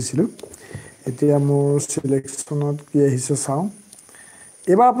কৰি ৰাখিছিলোঁ এতিয়া মোৰ চিলেকশ্যনত কি আহিছে চাওঁ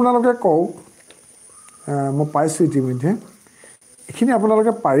এইবাৰ আপোনালোকে কওক মই পাইছোঁ ইতিমধ্যে এইখিনি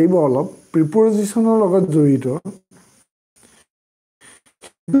আপোনালোকে পাৰিব অলপ প্ৰিপ'জিশ্যনৰ লগত জড়িত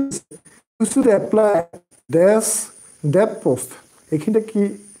এপ্লাই ডেট পোষ্ট এইখিনিতে কি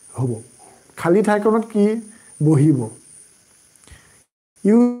হ'ব খালী ঠাইখনত কি বহিব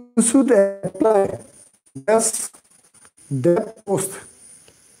U should apply date post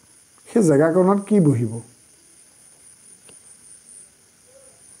সেই জেগাকণত কি বহিব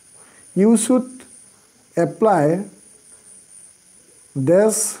U should apply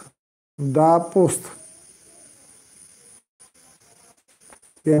the post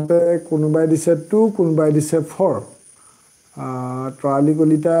ইয়াতে কোনোবাই দিছে টু কোনোবাই দিছে ফৰ তৰালি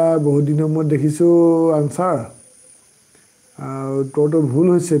কলিতা বহুত দিনৰ মূৰত দেখিছোঁ আনচাৰ উত্তৰটো ভুল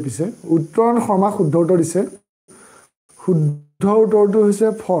হৈছে পিছে উত্তৰণ শৰ্মা শুদ্ধ উত্তৰ দিছে শুদ্ধ উত্তৰটো হৈছে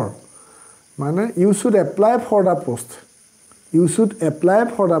ফৰ মানে U should apply for the post U should apply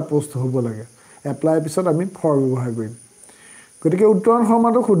for the post হ'ব লাগে এপ্লাই পিছত আমি ফৰ ব্যৱহাৰ কৰিম গতিকে উত্তৰণ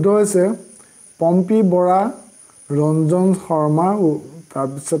শৰ্মাটো শুদ্ধ হৈছে পম্পী বৰা ৰঞ্জন শৰ্মা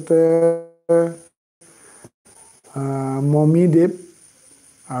তাৰপিছতে মমি দেৱ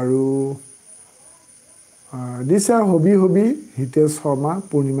আৰু দিছে হবি হিতেশ শৰ্মা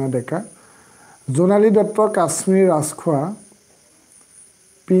পূৰ্ণিমা ডেকা জোনালী দত্ত কাশ্মীৰ ৰাজখোৱা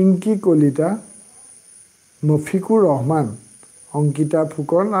পিংকী কলিতা মফিকুৰ ৰহমান অংকিতা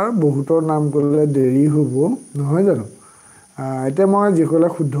ফুকন আৰু বহুতৰ নাম ক'লে দেৰি হ'ব নহয় জানো এতিয়া মই যিসকলে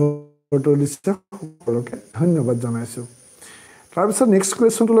শুদ্ধ উত্তৰ দিছে সকলোকে ধন্যবাদ জনাইছোঁ তাৰপিছত নেক্সট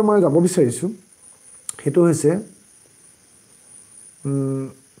কুৱেশ্যনটোলৈ মই যাব বিচাৰিছোঁ সেইটো হৈছে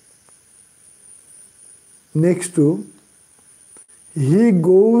next to he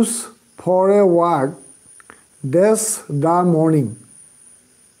goes for a walk dash the morning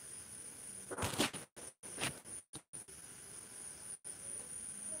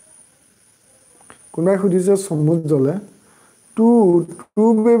কোনোবাই সুধিছে সমুজ জলে টু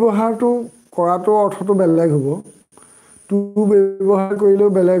ব্যৱহাৰটো কৰাটো অৰ্থটো বেলেগ হ'ব টু ব্যৱহাৰ কৰিলেও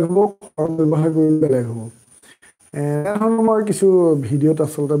বেলেগ হ'ব ব্যৱহাৰ কৰিলেও বেলেগ হ'ব এনেধৰণৰ মই কিছু ভিডিঅ'ত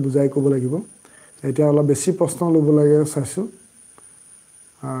আচলতে বুজাই ক'ব লাগিব এতিয়া অলপ বেছি প্ৰশ্ন ল'ব লাগে চাইছোঁ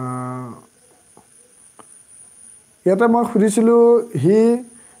ইয়াতে মই সুধিছিলোঁ হি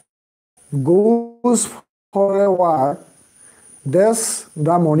goes for a walk dash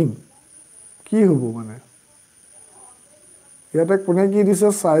the morning কি হ'ব মানে ইয়াতে কোনে কি দিছে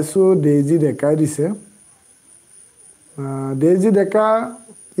চাইছোঁ ডেইজি ডেকাই দিছে ডেইজি ডেকা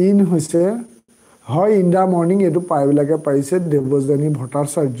ইন হৈছে হয় ইন দ্য মৰ্ণিং এইটো প্ৰায়বিলাকে পাৰিছে দেৱযানী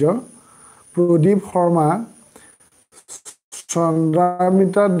ভট্টাচাৰ্য প্ৰদীপ শৰ্মা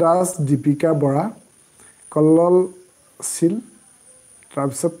চন্দ্ৰামিতা দাস দীপিকা বৰা কল্লল ছিল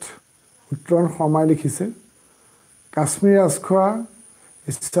তাৰপিছত উত্তৰণ শৰ্মাই লিখিছে কাশ্মীৰ ৰাজখোৱা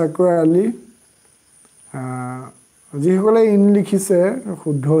ইচ্ছাকুৰ আলী যিসকলে ইন লিখিছে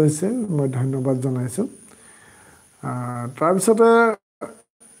শুদ্ধ হৈছে মই ধন্যবাদ জনাইছোঁ তাৰপিছতে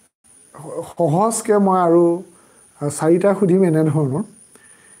সহজকৈ মই আৰু চাৰিটা সুধিম এনেধৰণৰ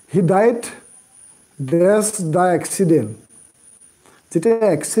he died dash the accident যেতিয়া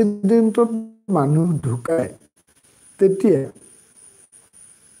এক্সিডেণ্টত মানুহ ঢুকায় তেতিয়া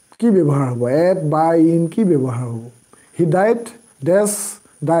কি ব্যৱহাৰ হ'ব এট বা ইন কি ব্যৱহাৰ হ'ব he died dash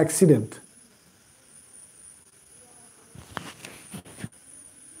the accident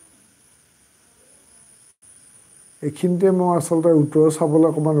এইখিনিতে মই আচলতে উত্তৰ চাবলৈ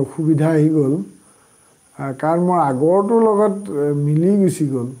অকণমান অসুবিধা আহি গ'ল কাৰণ মোৰ আগৰটোৰ লগত মিলি গুচি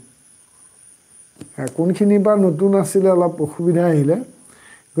গ'ল কোনখিনি বা নতুন আছিলে অলপ অসুবিধা আহিলে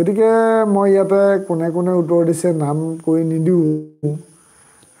গতিকে মই ইয়াতে কোনে কোনে উত্তৰ দিছে নাম কৈ নিদিওঁ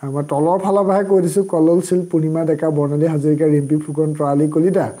মই তলৰ ফালৰ পৰাহে কৈ দিছোঁ কল্লল ছিল পূৰ্ণিমা ডেকা বৰ্ণালী হাজৰিকা ৰিম্পী ফুকন তৰালী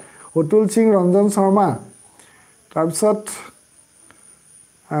কলিতা অতুল সিং ৰঞ্জন শৰ্মা তাৰপিছত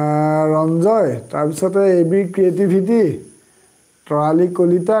ৰঞ্জয় তাৰপিছতে A B creativity Tarali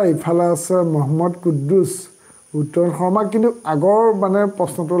Kalita ইফালে আছে মহম্মদ কুদ্দুছ উত্তৰণ শৰ্মা কিন্তু আগৰ মানে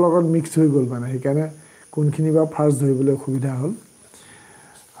প্ৰশ্নটোৰ লগত মিক্স হৈ গ'ল মানে সেইকাৰণে কোনখিনি বা ফাৰ্ষ্ট ধৰিবলৈ অসুবিধা হ'ল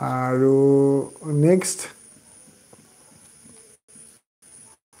আৰু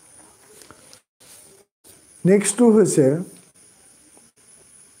নেক্সটটো হৈছে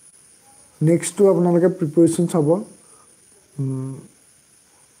নেক্সটটো আপোনালোকে প্ৰিপেৰেশ্যন চাব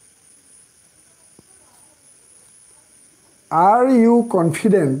Are you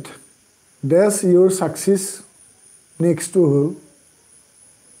confident that your success next to who?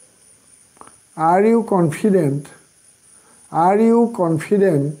 Are you confident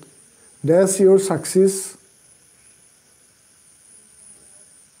that your success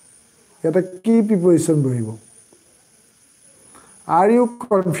ইয়াতে কি প্ৰিপেৰেশ্যন বহিব Are you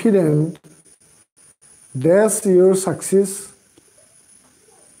confident that your success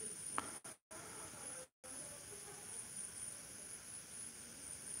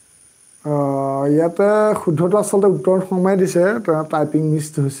ইয়াতে শুদ্ধটো আচলতে উত্তৰণ শৰ্মাই দিছে টাইপিং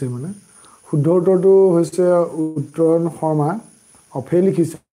মিষ্ট হৈছে মানে শুদ্ধ উত্তৰটো হৈছে উত্তৰণ শৰ্মা অফে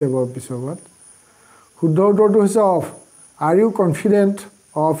লিখিছে বৰ পিছত শুদ্ধ উত্তৰটো হৈছে of R U confident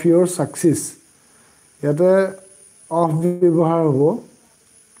of your success ইয়াতে অফ ব্যৱহাৰ হ'ব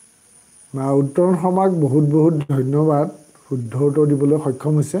উত্তৰণ শৰ্মাক বহুত বহুত ধন্যবাদ শুদ্ধ উত্তৰ দিবলৈ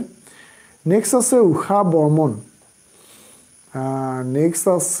সক্ষম হৈছে নেক্সট আছে উষা বৰ্মন নেক্সট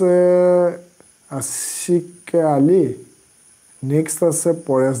আছে আশিক আলী নেক্সট আছে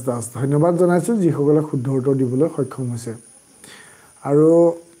পৰেশ দাস ধন্যবাদ জনাইছোঁ যিসকলে শুদ্ধ উত্তৰ দিবলৈ সক্ষম হৈছে আৰু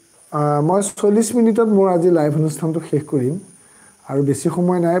মই 40 মিনিটত মোৰ আজি লাইভ অনুষ্ঠানটো শেষ কৰিম আৰু বেছি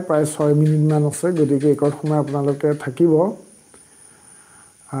সময় নাই প্ৰায় 6 মিনিটমান আছে গতিকে একত সময় আপোনালোকে থাকিব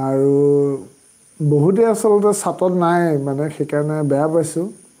আৰু বহুতে আচলতে ছাতত নাই মানে সেইকাৰণে বেয়া পাইছোঁ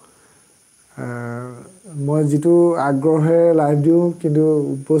মই যিটো আগ্ৰহেৰে লাইভ দিওঁ কিন্তু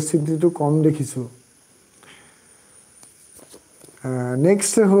উপস্থিতিটো কম দেখিছোঁ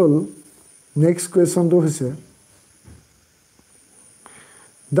নেক্সট হ'ল নেক্সট কুৱেশ্যনটো হৈছে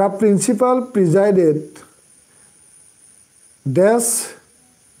the principal প্ৰিজাইডেড dash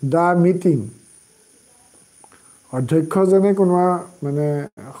the meeting অধ্যক্ষজনে কোনোবা মানে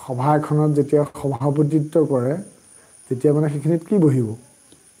সভা এখনত যেতিয়া সভাপতিত্ব কৰে তেতিয়া মানে সেইখিনিত কি বহিব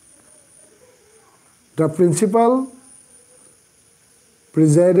The principal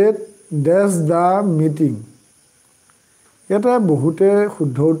presided dash the meeting ইয়াতে বহুতে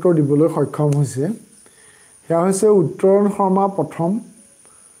শুদ্ধ উত্তৰ দিবলৈ সক্ষম হৈছে সেয়া হৈছে উত্তৰণ শৰ্মা প্ৰথম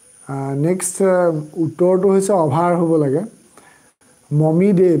নেক্সট উত্তৰটো হৈছে অভাৰ হ'ব লাগে মমি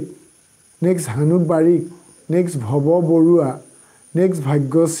দেৱ নেক্সট হানুক বাৰিক নেক্সট ভৱ বৰুৱা নেক্সট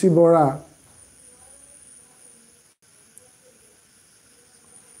ভাগ্যশ্ৰী বৰা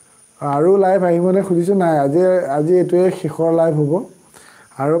আৰু লাইভ আহিবনে খুজিছোঁ নাই আজি এইটোৱে শেষৰ লাইভ হ'ব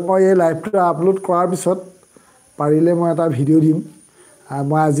আৰু মই এই লাইভটো আপলোড কৰাৰ পিছত পাৰিলে মই এটা ভিডিঅ' দিম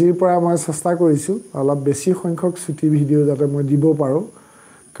মই আজিৰ পৰা মই চেষ্টা কৰিছোঁ অলপ বেছি সংখ্যক ছুটি ভিডিঅ' যাতে মই দিব পাৰোঁ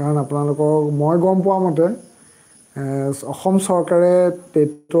কাৰণ আপোনালোকক মই গম পোৱা মতে অসম চৰকাৰে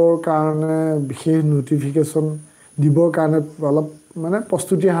টেটৰ কাৰণে বিশেষ নটিফিকেশ্যন দিবৰ কাৰণে অলপ মানে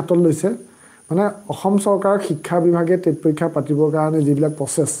প্ৰস্তুতি হাতত লৈছে মানে অসম চৰকাৰৰ শিক্ষা বিভাগে টেট পৰীক্ষা পাতিবৰ কাৰণে যিবিলাক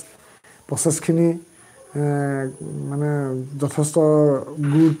প্ৰচেছখিনি মানে যথেষ্ট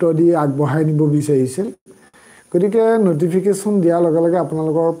গুৰুত্ব দি আগবঢ়াই নিব বিচাৰিছিল গতিকে নটিফিকেশ্যন দিয়াৰ লগে লগে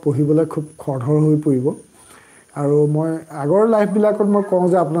আপোনালোকৰ পঢ়িবলৈ খুব খৰধৰ হৈ পৰিব আৰু মই আগৰ লাইভবিলাকত মই কওঁ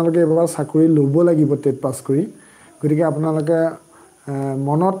যে আপোনালোকে এবাৰ চাকৰি ল'ব লাগিব টেট পাছ কৰি গতিকে আপোনালোকে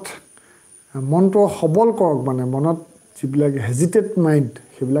মনটো সবল কৰক মানে মনত যিবিলাক হেজিটেট মাইণ্ড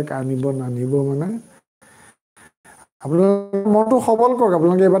সেইবিলাক নানিব মানে আপোনালোকে মনটো সবল কৰক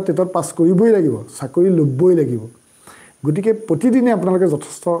আপোনালোকে এবাৰ টেটত পাছ কৰিবই লাগিব চাকৰি ল'বই লাগিব গতিকে প্ৰতিদিনে আপোনালোকে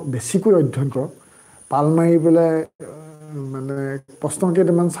যথেষ্ট বেছিকৈ অধ্যয়ন কৰক পাল মাৰি পেলাই মানে প্ৰশ্ন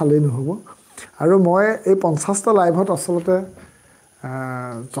কেইটামান চালেই নহ'ব আৰু মই এই 50টা লাইভত আচলতে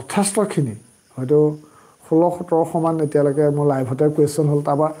যথেষ্টখিনি হয়তো 16-17 মান এতিয়ালৈকে মোৰ লাইভতে কুৱেশ্যন হ'ল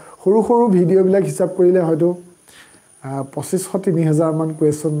তাৰপৰা সৰু ভিডিঅ'বিলাক হিচাপ কৰিলে হয়তো 2500-3000 মান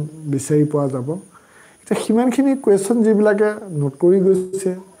কুৱেশ্যন বিচাৰি পোৱা যাব এতিয়া সিমানখিনি কুৱেশ্যন যিবিলাকে নোট কৰি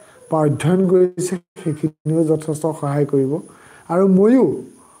গৈছে বা অধ্যয়ন কৰিছে সেইখিনিও যথেষ্ট সহায় কৰিব আৰু ময়ো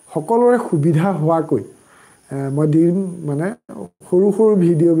সকলোৰে সুবিধা হোৱাকৈ মই দিম মানে সৰু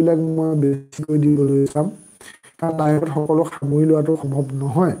ভিডিঅ'বিলাক মই বেছিকৈ দিবলৈ চাম কাৰণ লাইভত সকলো সামৰি লোৱাটো সম্ভৱ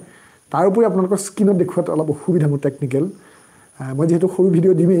নহয় তাৰোপৰি আপোনালোকৰ স্ক্ৰীনত দেখুৱাত অলপ অসুবিধা মোৰ টেকনিকেল মই যিহেতু সৰু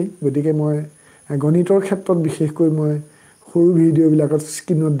ভিডিঅ' দিমেই গতিকে মই গণিতৰ ক্ষেত্ৰত বিশেষকৈ মই সৰু ভিডিঅ'বিলাকত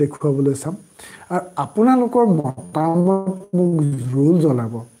স্ক্ৰীনত দেখুৱাবলৈ চাম আৰু আপোনালোকৰ মতামত মোক জৰুৰ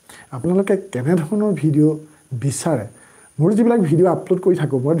জনাব আপোনালোকে কেনেধৰণৰ ভিডিঅ' বিচাৰে মোৰ যিবিলাক ভিডিঅ' আপলোড কৰি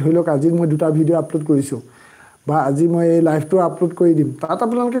থাকোঁ মই ধৰি লওক আজি মই 2টা ভিডিঅ' আপলোড কৰিছোঁ বা আজি মই এই লাইভটো আপলোড কৰি দিম তাত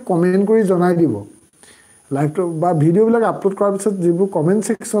আপোনালোকে কমেণ্ট কৰি জনাই দিব লাইভটো বা ভিডিঅ'বিলাক আপলোড কৰাৰ পিছত যিবোৰ কমেণ্ট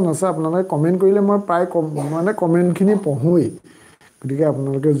ছেকশ্যন আছে আপোনালোকে কমেণ্ট কৰিলে মই প্ৰায় মানে কমেণ্টখিনি পঢ়োৱেই গতিকে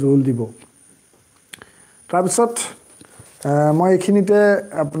আপোনালোকে জোৰ দিব তাৰপিছত মই এইখিনিতে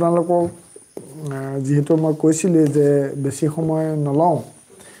আপোনালোকক যিহেতু মই কৈছিলোঁ যে বেছি সময় নলওঁ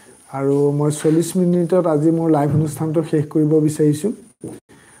আৰু মই 40 মিনিটত আজি মোৰ লাইভ অনুষ্ঠানটো শেষ কৰিব বিচাৰিছোঁ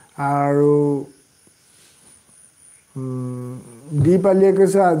আৰু দীপালীয়ে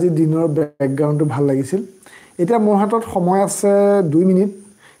কৈছে আজি দিনৰ বেকগ্ৰাউণ্ডটো ভাল লাগিছিল এতিয়া মোৰ হাতত সময় আছে 2 মিনিট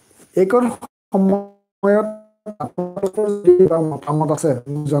এইকণ সময়ত আপোনালোকৰ কিবা মতামত আছে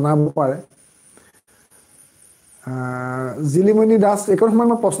জনাব পাৰে জিলিমণি দাস এইকণ সময়ত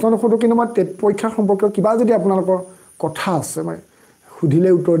মই প্ৰশ্ন নুসুধোঁ কিন্তু মই টেট পৰীক্ষাৰ সম্পৰ্কীয় কিবা যদি আপোনালোকৰ কথা আছে মই সুধিলে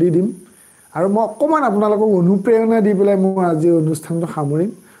উত্তৰ দি দিম আৰু মই অকণমান আপোনালোকক অনুপ্ৰেৰণা দি পেলাই মই আজি অনুষ্ঠানটো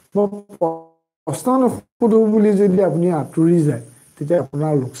সামৰিম মই প্ৰশ্ন নুসুধোঁ বুলি যদি আপুনি আঁতৰি যায় তেতিয়া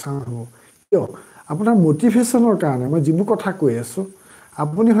আপোনাৰ লোকচান হ'ব কিয় আপোনাৰ মটিভেশ্যনৰ কাৰণে মই যিবোৰ কথা কৈ আছোঁ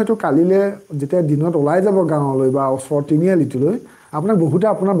আপুনি হয়তো কালিলৈ যেতিয়া দিনত ওলাই যাব গাঁৱলৈ বা ওচৰৰ তিনিআলিটোলৈ আপোনাক বহুতে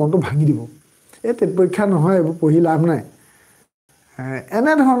আপোনাৰ মনটো ভাঙি দিব এই টেট পৰীক্ষা নহয় এইবোৰ পঢ়ি লাভ নাই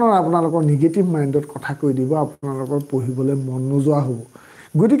এনেধৰণৰ আপোনালোকৰ নিগেটিভ মাইণ্ডত কথা কৈ দিব আপোনালোকৰ পঢ়িবলৈ মন নোযোৱা হ'ব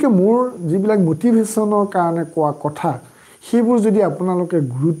গতিকে মোৰ যিবিলাক মটিভেশ্যনৰ কাৰণে কোৱা কথা সেইবোৰ যদি আপোনালোকে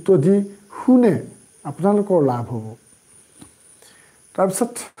গুৰুত্ব দি শুনে আপোনালোকৰ লাভ হ'ব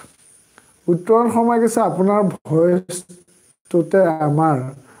তাৰপিছত উত্তৰণ সময় কৈছে আপোনাৰ ভইচটোতে আমাৰ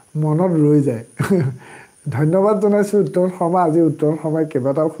মনত ৰৈ যায় ধন্যবাদ জনাইছোঁ উত্তৰণ শৰ্মা আজি উত্তৰণ শৰ্মাই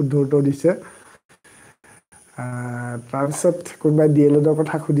কেইবাটাও শুদ্ধ উত্তৰ দিছে তাৰপিছত কোনোবাই DLEDৰ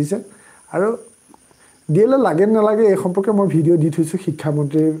কথা সুধিছে আৰু DLED লাগে নালাগে এই সম্পৰ্কে মই ভিডিঅ' দি থৈছোঁ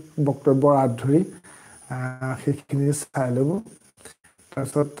শিক্ষামন্ত্ৰীৰ বক্তব্যৰ আঁত ধৰি সেইখিনি চাই ল'ব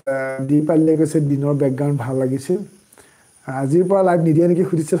তাৰপিছত দীপালীয়ে কৈছে দিনৰ বেকগ্ৰাউণ্ড ভাল লাগিছিল আজিৰ পৰা লাইভ নিদিয়ে নেকি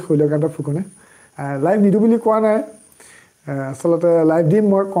সুধিছে শৈলকান্ত ফুকনে লাইভ নিদিওঁ বুলি কোৱা নাই আচলতে লাইভ দিম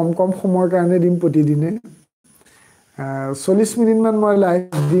মই কম সময়ৰ কাৰণে দিম প্ৰতিদিনে 40 মিনিটমান মই লাইভ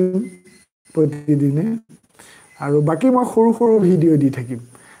দিম প্ৰতিদিনে আৰু বাকি মই সৰু ভিডিঅ' দি থাকিম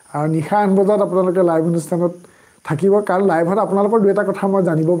আৰু নিশা 8 বজাত আপোনালোকে লাইভ অনুষ্ঠানত থাকিব কাৰণ লাইভত আপোনালোকৰ দুই এটা কথা মই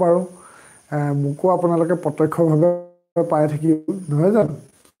জানিব পাৰোঁ মোকো আপোনালোকে প্ৰত্যক্ষভাৱে পাই থাকিব নহয় জানো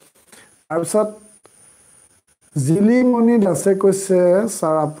তাৰপিছত জিলিমণি দাসে কৈছে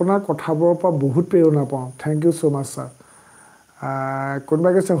ছাৰ আপোনাৰ কথাবোৰৰ পৰা বহুত প্ৰেৰণা পাওঁ থেংক ইউ সো মাচ ছাৰ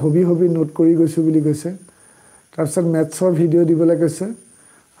কোনোবাই কৈছে হবি নোট কৰি গৈছোঁ বুলি কৈছে তাৰপিছত মেথছৰ ভিডিঅ' দিবলৈ কৈছে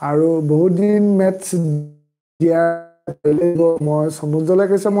আৰু বহুত দিন মেথছ দিয়া মই সমুজ্জলে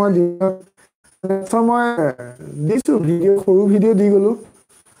কৈছে মই মেথছৰ মই দিছোঁ ভিডিঅ' সৰু ভিডিঅ' দি গ'লোঁ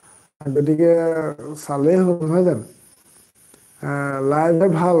গতিকে চালেই হ'ল নহয় জানো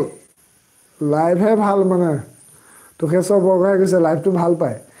লাইভহে ভাল মানে তোকেশ্বৰ বৰগোহাঁই কৈছে লাইভটো ভাল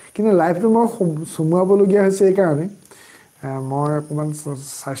পায় কিন্তু লাইভটো মই চমুৱাবলগীয়া হৈছে এইকাৰণে মই অকণমান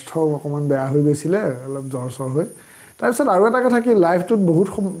স্বাস্থ্য অকণমান বেয়া হৈ গৈছিলে অলপ জ্বৰ হৈ তাৰপিছত আৰু এটা কথা কি লাইভটোত বহুত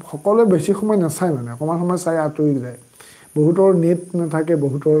সকলোৱে বেছি সময় নাচায় মানে অকণমান সময় চাই আঁতৰি যায় বহুতৰ নেট নাথাকে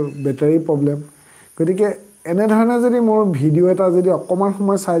বহুতৰ বেটাৰী প্ৰব্লেম গতিকে এনেধৰণে যদি মোৰ ভিডিঅ' এটা যদি অকণমান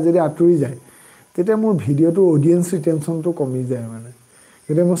সময় চাই যদি আঁতৰি যায় তেতিয়া মোৰ ভিডিঅ'টো অডিয়েঞ্চ ৰিটেনশ্যনটো কমি যায় মানে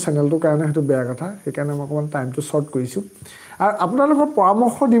গতিকে মোৰ চেনেলটোৰ কাৰণে সেইটো বেয়া কথা সেইকাৰণে মই অকণমান টাইমটো শ্বৰ্ট কৰিছোঁ আৰু আপোনালোকৰ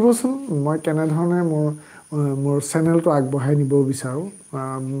পৰামৰ্শ দিবচোন মই কেনেধৰণে মোৰ চেনেলটো আগবঢ়াই নিব বিচাৰোঁ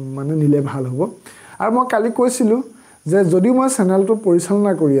মানে নিলে ভাল হ'ব আৰু মই কালি কৈছিলোঁ যে যদিও মই চেনেলটো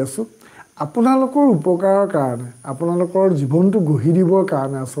পৰিচালনা কৰি আছোঁ আপোনালোকৰ উপকাৰৰ কাৰণে আপোনালোকৰ জীৱনটো গঢ়ি দিবৰ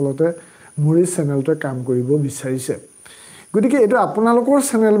কাৰণে আচলতে মোৰ এই চেনেলটোৱে কাম কৰিব বিচাৰিছে গতিকে এইটো আপোনালোকৰ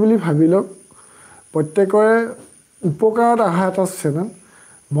চেনেল বুলি ভাবি লওক প্ৰত্যেকৰে উপকাৰত অহা এটা চেনেল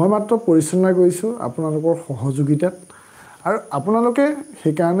মই মাত্ৰ পৰিচালনা কৰিছোঁ আপোনালোকৰ সহযোগিতাত আৰু আপোনালোকে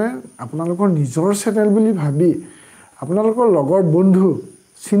সেইকাৰণে আপোনালোকৰ নিজৰ চেনেল বুলি ভাবি আপোনালোকৰ লগৰ বন্ধু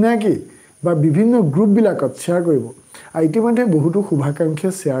চিনাকি বা বিভিন্ন গ্ৰুপবিলাকত শ্বেয়াৰ কৰিব আৰু ইতিমধ্যে বহুতো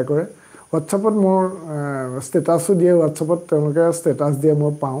শুভাকাংক্ষীয়ে শ্বেয়াৰ কৰে হোৱাটছআপত মোৰ ষ্টেটাছো দিয়ে হোৱাটছআপত তেওঁলোকে ষ্টেটাছ দিয়ে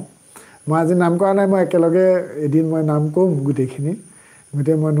মই পাওঁ মই আজি নাম কৰা নাই মই একেলগে এদিন মই নাম ক'ম গোটেইখিনি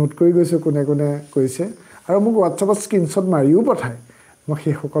গোটেই মই নোট কৰি গৈছোঁ কোনে কোনে কৈছে আৰু মোক হোৱাটছআপত স্ক্ৰীনশ্বট মাৰিও পঠায় মই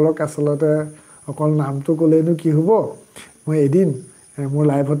সেইসকলক আচলতে অকল নামটো ক'লেনো কি হ'ব মই এদিন মোৰ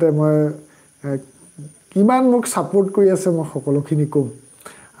লাইভতে মই কিমান মোক ছাপোৰ্ট কৰি আছে মই সকলোখিনি ক'ম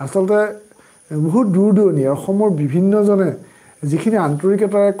আচলতে বহুত দূৰ দূৰণি অসমৰ বিভিন্নজনে যিখিনি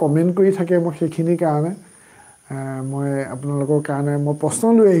আন্তৰিকতাৰে কমেণ্ট কৰি থাকে মই সেইখিনিৰ কাৰণে মই আপোনালোকৰ কাৰণে মই প্ৰশ্ন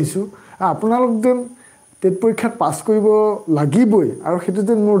লৈ আহিছোঁ আপোনালোক যেন টেট পৰীক্ষাত পাছ কৰিব লাগিবই আৰু সেইটো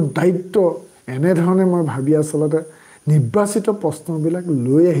যেন মোৰ দায়িত্ব এনেধৰণে মই ভাবি আচলতে নিৰ্বাচিত প্ৰশ্নবিলাক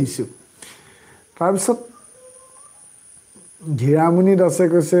লৈ আহিছোঁ তাৰপিছত ধীৰামণি দাসে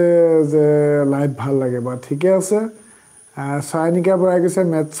কৈছে যে লাইভ ভাল লাগে বা ঠিকে আছে চয়নিকা বৰাই কৈছে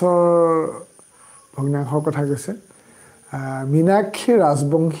মেথছৰ ভগ্নাংশৰ কথা কৈছে মীনাক্ষী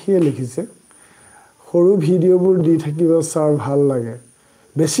ৰাজবংশীয়ে লিখিছে সৰু ভিডিঅ'বোৰ দি থাকিব ছাৰ ভাল লাগে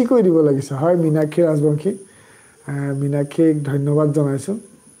বেছিকৈ দিব লাগিছে হয় মীনাক্ষী ৰাজবংশী মীনাক্ষীক ধন্যবাদ জনাইছোঁ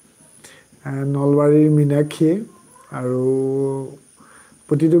নলবাৰীৰ মীনাক্ষীয়ে আৰু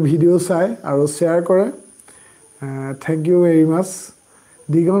প্ৰতিটো ভিডিঅ' চাই আৰু শ্বেয়াৰ কৰে থেংক ইউ ভেৰি মাছ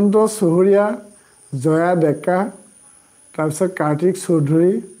দিগন্ত চহৰীয়া জয়া ডেকা তাৰপিছত কাৰ্তিক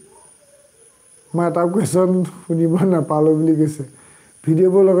চৌধুৰী মই এটা কুৱেশ্যন শুনিব নাপালোঁ বুলি কৈছে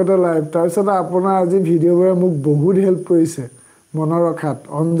ভিডিঅ'বোৰ লগতে লাইভ তাৰপিছত আপোনাৰ আজি ভিডিঅ'বোৰে মোক বহুত হেল্প কৰিছে মনত ৰখাত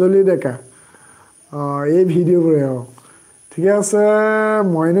অঞ্জলি ডেকা এই ভিডিঅ'বোৰে ঠিকে আছে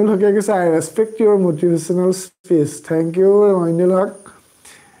মইনুল হকে কৈছে আই ৰেচপেক্ট ইউৰ motivational speech thank U Moinul Haque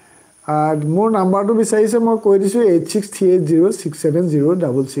মোৰ নাম্বাৰটো বিচাৰিছে মই কৈ দিছোঁ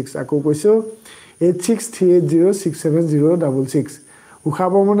 8638067066 আকৌ কৈছোঁ 8638067066 উষা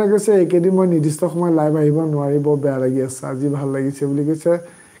বৰ্মনে কৈছে এইকেইদিন মই নিৰ্দিষ্ট সময় লাইভ আহিব নোৱাৰি বৰ বেয়া লাগি আছে আজি ভাল লাগিছে বুলি কৈছে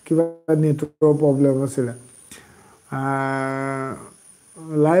কিবা নেটৱৰ্কৰ প্ৰব্লেম আছিলে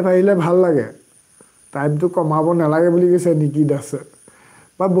লাইভ আহিলে ভাল লাগে টাইমটো কমাব নালাগে বুলি কৈছে নিকি দাসে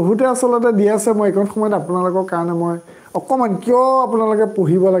বা বহুতে আচলতে দি আছে মই এইকণ সময়ত আপোনালোকৰ কাৰণে মই অকণমান কিয় আপোনালোকে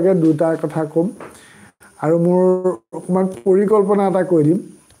পঢ়িব লাগে দুটা কথা ক'ম আৰু মোৰ অকণমান পৰিকল্পনা এটা কৈ দিম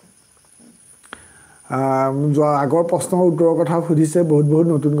যোৱা আগৰ প্ৰশ্নৰ উত্তৰৰ কথা সুধিছে বহুত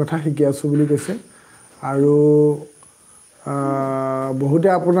নতুন কথা শিকি আছোঁ বুলি কৈছে আৰু বহুতে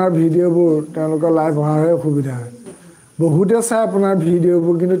আপোনাৰ ভিডিঅ'বোৰ তেওঁলোকৰ লাইভ অহাৰহে অসুবিধা হয় বহুতে চাই আপোনাৰ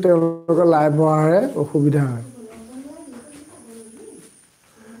ভিডিঅ'বোৰ কিন্তু তেওঁলোকৰ লাইভ অহাৰহে অসুবিধা হয়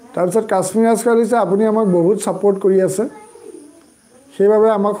তাৰপিছত কাশ্মীৰ আজকাৰ দিছে আপুনি আমাক বহুত ছাপোৰ্ট কৰি আছে সেইবাবে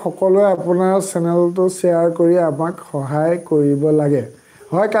আমাক সকলোৱে আপোনাৰ চেনেলটো শ্বেয়াৰ কৰি আমাক সহায় কৰিব লাগে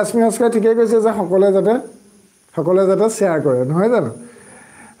হয় কাশ্মীৰ আজকাৰ ঠিকেই কৈছে যে সকলোৱে যাতে শ্বেয়াৰ কৰে নহয় জানো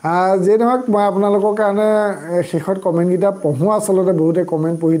যিয়ে নহওক মই আপোনালোকৰ কাৰণে শেষত কমেণ্টকেইটা পঢ়োঁ আচলতে বহুতে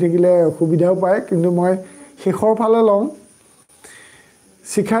কমেণ্ট পঢ়ি থাকিলে অসুবিধাও পায় কিন্তু মই শেষৰ ফালে লওঁ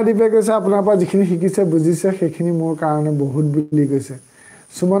শিখাদীপে কৈছে আপোনাৰ পৰা যিখিনি শিকিছে বুজিছে সেইখিনি মোৰ কাৰণে বহুত বুলি কৈছে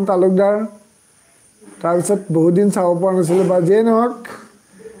সুমন তালুকদাৰ তাৰপিছত বহুত দিন চাব পৰা নাছিলোঁ বা যিয়ে নহওক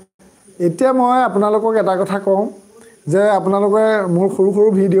এতিয়া মই আপোনালোকক এটা কথা কওঁ যে আপোনালোকে মোৰ সৰু সৰু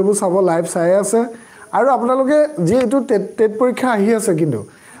ভিডিঅ'বোৰ চাব লাইভ চাই আছে আৰু আপোনালোকে যি এইটো টেট পৰীক্ষা আহি আছে কিন্তু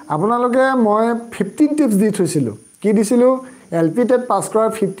আপোনালোকে মই 15 টিপছ দি থৈছিলোঁ কি দিছিলোঁ এলপি টেট পাছ কৰাৰ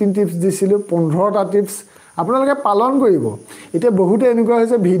 15 টিপছ দিছিলোঁ 15টা টিপছ আপোনালোকে পালন কৰিব এতিয়া বহুতে এনেকুৱা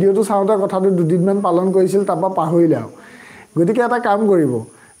হৈছে ভিডিঅ'টো চাওঁতে কথাটো দুদিনমান পালন কৰিছিল তাৰপৰা পাহৰিলে আৰু গতিকে এটা কাম কৰিব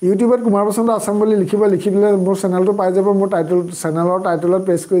ইউটিউবত কুমাৰ বসন্ত আছাম বুলি লিখিব লিখি পেলে মোৰ চেনেলটো পাই যাব মোৰ টাইটেল চেনেলৰ টাইটেলত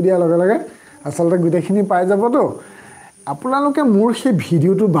প্ৰেছ কৰি দিয়াৰ লগে লগে আচলতে গোটেইখিনি পাই যাবতো আপোনালোকে মোৰ সেই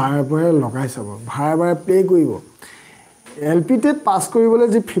ভিডিঅ'টো বাৰে বাৰে লগাই চাব বাৰে বাৰে প্লে কৰিব এলপি টেট পাছ কৰিবলৈ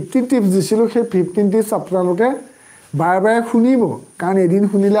যি 15 টিপছ দিছিলোঁ সেই 15 টিপছ আপোনালোকে বাৰে বাৰে শুনিব কাৰণ এদিন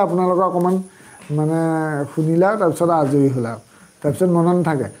শুনিলে আপোনালোকৰ অকণমান মানে শুনিলা তাৰপিছত আজৰি হ'লা তাৰপিছত মনত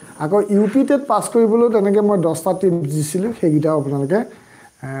নাথাকে আকৌ ইউপি টেট পাছ কৰিবলৈ তেনেকৈ মই 10টা টিপছ দিছিলোঁ সেইকেইটাও আপোনালোকে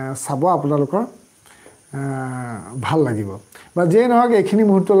চাব আপোনালোকৰ ভাল লাগিব বা যিয়ে নহওক এইখিনি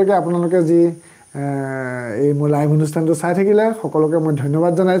মুহূৰ্তলৈকে আপোনালোকে যি এই মোৰ লাইভ অনুষ্ঠানটো চাই থাকিলে সকলোকে মই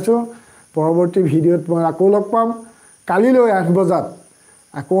ধন্যবাদ জনাইছোঁ পৰৱৰ্তী ভিডিঅ'ত মই আকৌ লগ পাম কালিলৈ 8 বজাত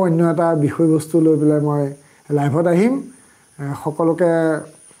আকৌ অন্য এটা বিষয়বস্তু লৈ পেলাই মই লাইভত আহিম সকলোকে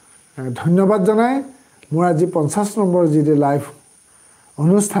ধন্যবাদ জনাই মোৰ আজি 50 নম্বৰ যি লাইভ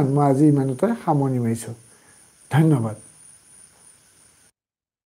অনুষ্ঠান মই আজি ইমানতে সামৰণি মাৰিছোঁ ধন্যবাদ